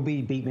 you'll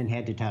be Beekman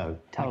head to toe.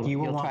 Totally. Like you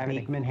will want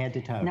Beekman head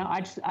to toe. Now,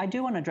 I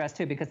do want to address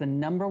too, because the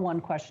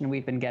 #1 question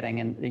we've been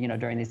getting,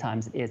 during these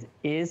times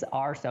is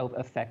our soap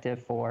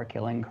effective for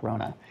killing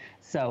corona?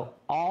 So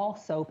all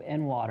soap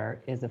and water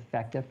is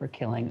effective for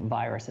killing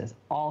viruses.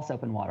 All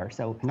soap and water.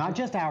 So not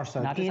just our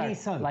soap, not just any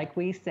soap. Like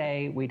we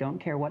say, we don't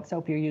care what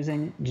soap you're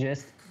using,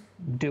 just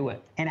do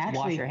it. And actually,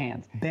 wash your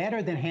hands.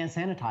 Better than hand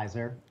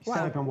sanitizer,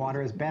 soap and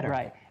water is better.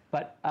 Right.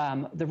 But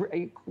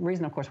the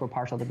reason, of course, we're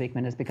partial to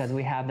Beekman is because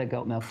we have the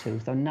goat milk too.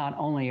 So not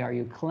only are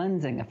you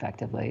cleansing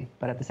effectively,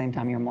 but at the same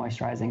time you're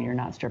moisturizing, you're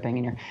not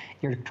stripping, and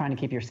you're trying to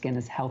keep your skin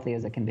as healthy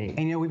as it can be.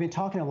 And we've been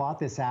talking a lot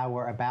this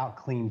hour about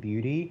clean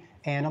beauty,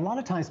 and a lot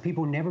of times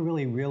people never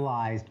really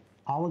realized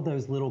all of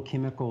those little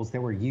chemicals that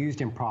were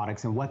used in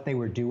products and what they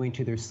were doing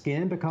to their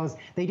skin, because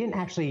they didn't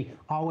actually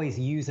always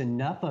use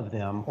enough of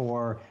them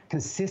or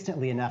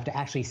consistently enough to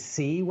actually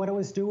see what it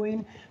was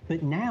doing.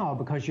 But now,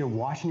 because you're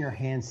washing your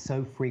hands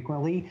so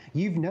frequently,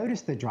 you've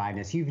noticed the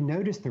dryness, you've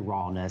noticed the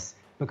rawness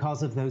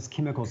because of those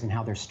chemicals and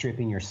how they're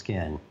stripping your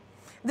skin.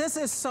 This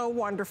is so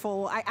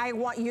wonderful. I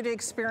want you to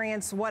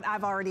experience what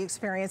I've already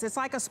experienced. It's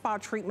like a spa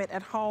treatment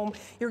at home.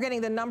 You're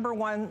getting the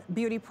 #1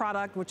 beauty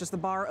product, which is the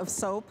bar of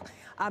soap.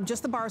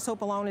 Just the bar of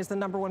soap alone is the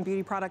 #1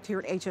 beauty product here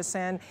at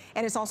HSN,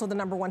 and it's also the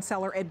 #1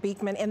 seller at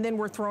Beekman. And then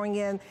we're throwing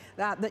in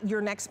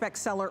your next best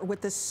seller with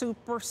the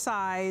super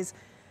size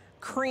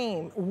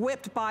cream,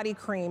 whipped body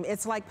cream.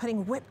 It's like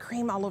putting whipped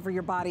cream all over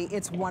your body.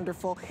 It's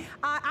wonderful.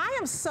 I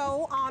am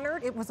so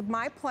honored. It was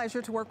my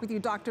pleasure to work with you,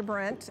 Dr.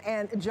 Brent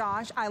and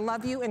Josh. I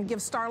love you, and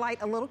give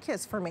Starlight a little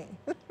kiss for me.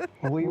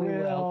 We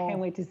will. Can't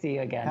wait to see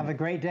you again. Have a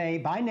great day.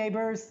 Bye,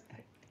 neighbors.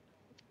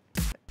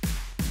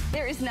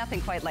 There is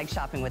nothing quite like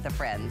shopping with a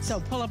friend. So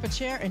pull up a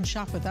chair and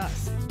shop with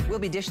us. We'll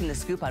be dishing the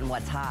scoop on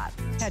what's hot.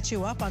 Catch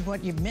you up on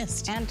what you've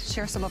missed. And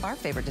share some of our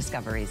favorite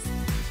discoveries.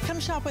 Come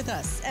shop with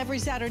us every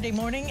Saturday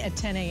morning at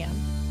 10 a.m.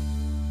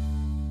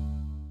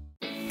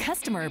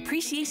 Customer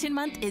Appreciation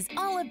Month is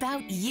all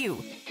about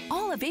you.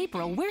 All of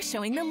April, we're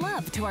showing the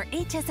love to our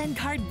HSN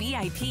card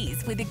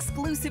VIPs with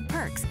exclusive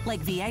perks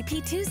like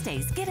VIP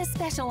Tuesdays. Get a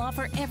special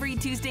offer every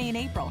Tuesday in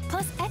April,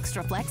 plus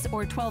Extra Flex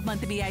or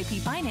 12-month VIP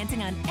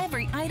financing on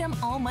every item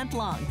all month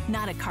long.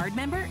 Not a card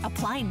member?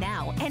 Apply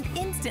now and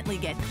instantly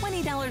get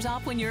 $20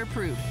 off when you're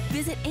approved.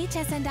 Visit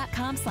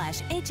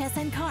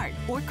hsn.com/HSN card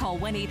or call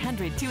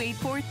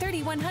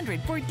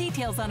 1-800-284-3100 for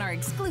details on our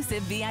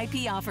exclusive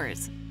VIP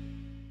offers.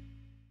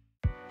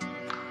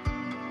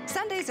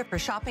 Sundays are for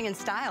shopping and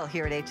style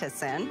here at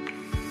HSN.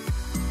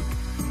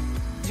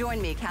 Join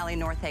me, Callie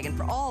Northagen,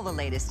 for all the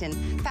latest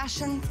in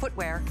fashion,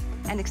 footwear,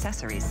 and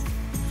accessories.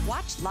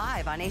 Watch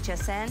live on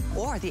HSN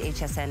or the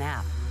HSN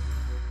app.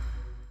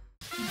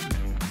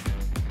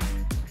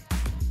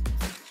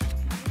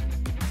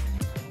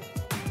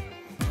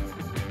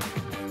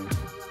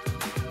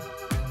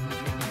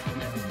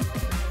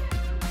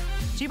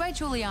 G by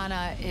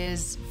Juliana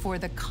is for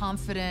the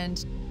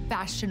confident,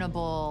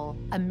 fashionable,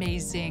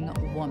 amazing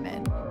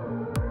woman.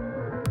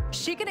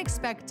 She can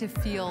expect to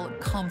feel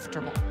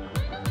comfortable.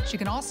 She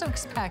can also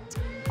expect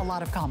a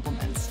lot of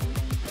compliments.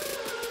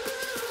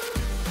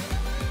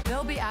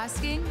 They'll be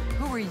asking,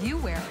 who are you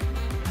wearing?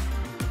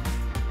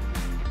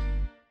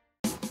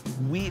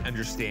 We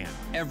understand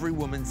every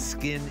woman's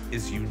skin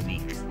is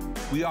unique.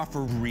 We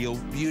offer real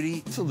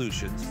beauty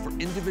solutions for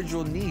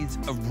individual needs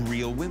of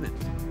real women,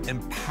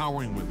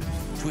 empowering women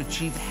to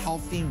achieve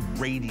healthy,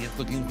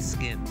 radiant-looking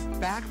skin,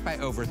 backed by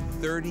over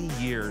 30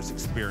 years'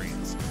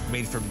 experience,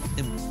 made from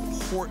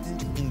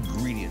important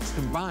ingredients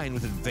combined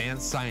with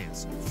advanced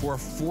science for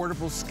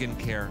affordable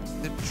skincare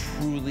that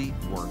truly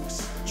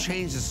works.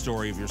 Change the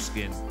story of your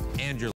skin and your